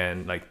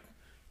and like An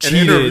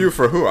cheated. interview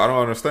for who? I don't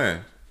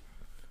understand.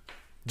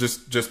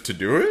 Just to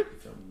do it?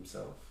 Film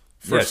himself.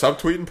 For Yes.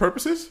 subtweeting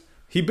purposes?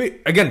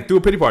 Again, threw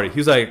a pity party. He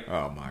was like,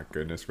 Oh my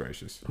goodness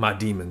gracious. my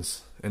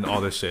demons and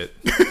all this shit.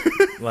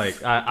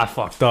 Like I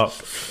fucked up.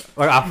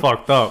 Like I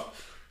fucked up.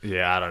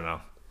 Yeah, I don't know.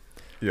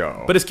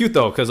 Yo. But it's cute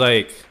though, cause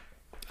like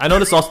I know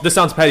this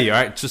sounds petty,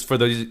 all right? Just for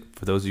those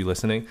of you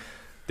listening,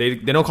 they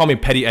don't call me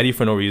Petty Eddie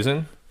for no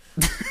reason.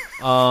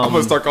 I'm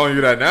gonna start calling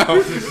you that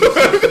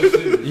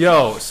now.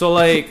 Yo, so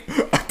like,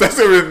 That's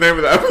the name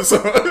of the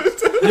episode.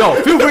 yo,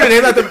 feel free to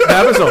name that the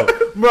episode,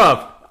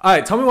 bruh. All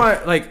right, tell me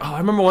why. Like, I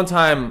remember one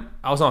time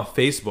I was on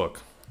Facebook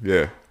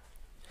Yeah.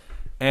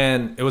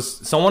 and it was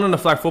someone in the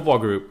flag football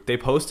group. They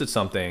posted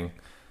something,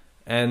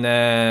 and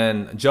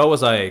then Joe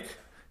was like,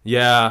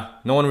 "Yeah,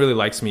 no one really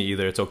likes me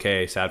either. It's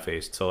okay, sad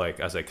face." So like,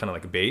 as like kind of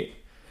like a bait,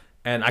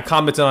 and I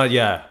commented on it.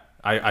 Yeah,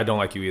 I don't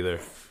like you either.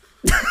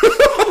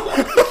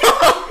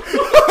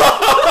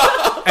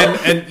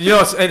 and you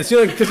know, and it's, you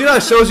know, because you know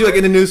it shows you like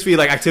in the news feed,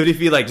 like activity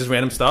feed, like just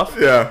random stuff.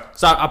 Yeah.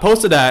 So I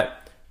posted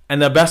that, and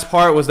the best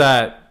part was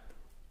that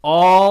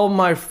all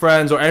my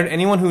friends or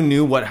anyone who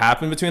knew what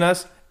happened between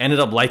us ended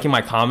up liking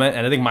my comment,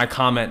 and I think my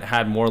comment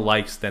had more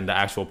likes than the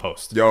actual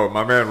post. Yo,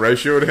 my man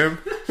ratioed him.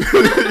 You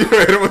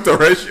hit him with the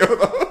ratio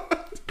though?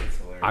 That's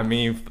hilarious. I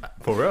mean,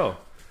 for real,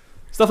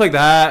 stuff like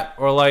that,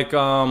 or like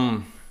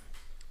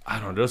I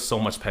don't know. There's so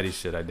much petty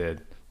shit I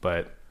did,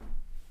 but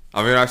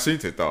I mean, I've seen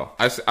it though.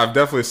 I've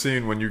definitely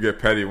seen when you get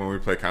petty when we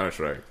play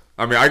Counter-Strike.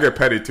 I mean, I get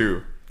petty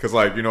too. Because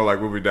like, you know, like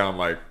we'll be down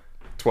like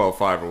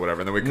 12-5 or whatever.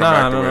 And then we come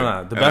back to win. The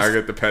and best... I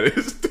get the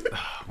pettiest.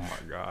 Oh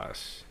my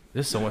gosh.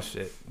 There's so much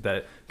shit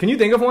that... Can you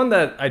think of one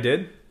that I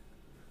did?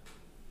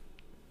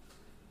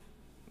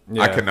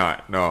 Yeah. I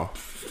cannot. No.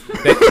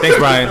 Thanks,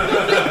 Brian.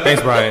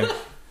 Thanks, Brian.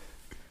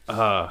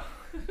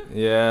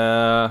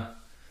 Yeah.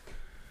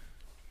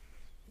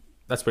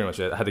 That's pretty much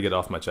it. I had to get it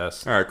off my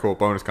chest. All right, cool.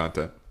 Bonus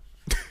content.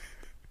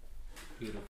 Beautiful.